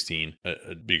above 16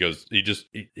 because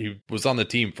he was on the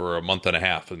team for a month and a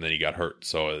half and then he got hurt.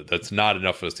 So that's not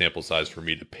enough of a sample size for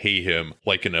me to pay him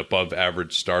like an above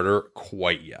average starter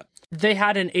quite yet. They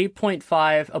had a plus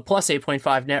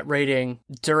 8.5 net rating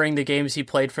during the games he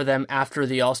played for them after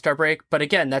the All-Star break. But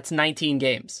again, that's 19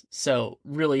 games. So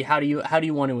really, how do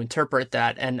you want to interpret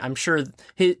that? And I'm sure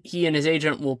he and his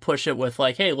agent will push it with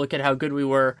hey, look at how good we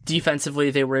were defensively.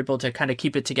 They were able to kind of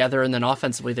keep it together, and then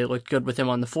offensively they looked good with him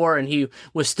on the floor. And he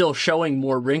was still showing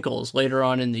more wrinkles later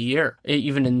on in the year,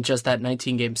 even in just that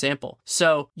 19 game sample.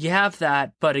 So you have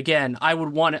that, but again, I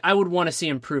would want to see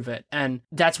him prove it, and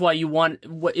that's why you want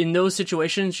in those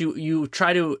situations, you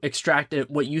try to extract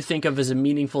what you think of as a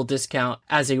meaningful discount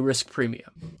as a risk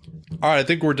premium. All right, I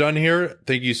think we're done here.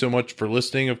 Thank you so much for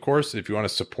listening. Of course, if you want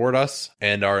to support us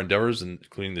and our endeavors,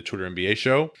 including the Twitter NBA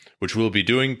show, which we'll be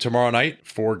doing tomorrow night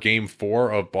for Game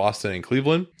 4 of Boston and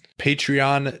Cleveland,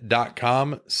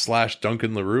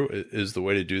 Patreon.com/Duncan LaRue is the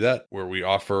way to do that, where we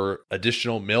offer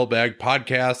additional mailbag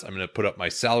podcasts. I'm going to put up my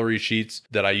salary sheets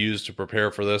that I used to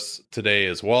prepare for this today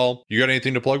as well. You got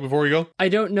anything to plug before we go? I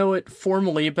don't know it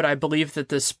formally, but I believe that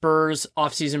the Spurs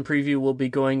offseason preview will be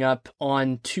going up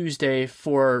on Tuesday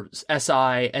for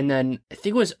SI, and then I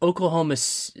think it was Oklahoma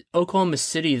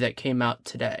City that came out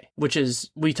today, which is,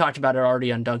 we talked about it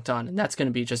already on Dunked On, and that's going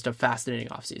to be just a fascinating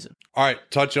offseason. All right,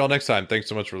 talk to y'all next time. Thanks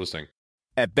so much for listening.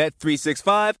 At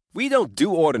Bet365, we don't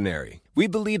do ordinary. We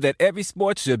believe that every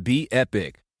sport should be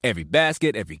epic. Every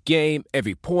basket, every game,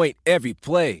 every point, every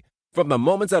play. From the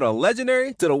moments that are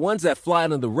legendary to the ones that fly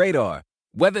under the radar.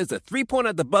 Whether it's a three-pointer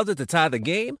at the buzzer to tie the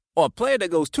game or a player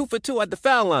that goes 2 for 2 at the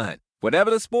foul line.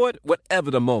 Whatever the sport, whatever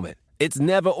the moment. It's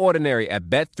never ordinary at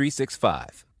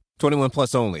Bet365. 21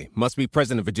 plus only. Must be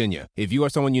present in Virginia. If you or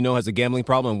someone you know has a gambling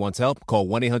problem and wants help, call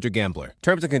 1-800-GAMBLER.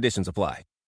 Terms and conditions apply.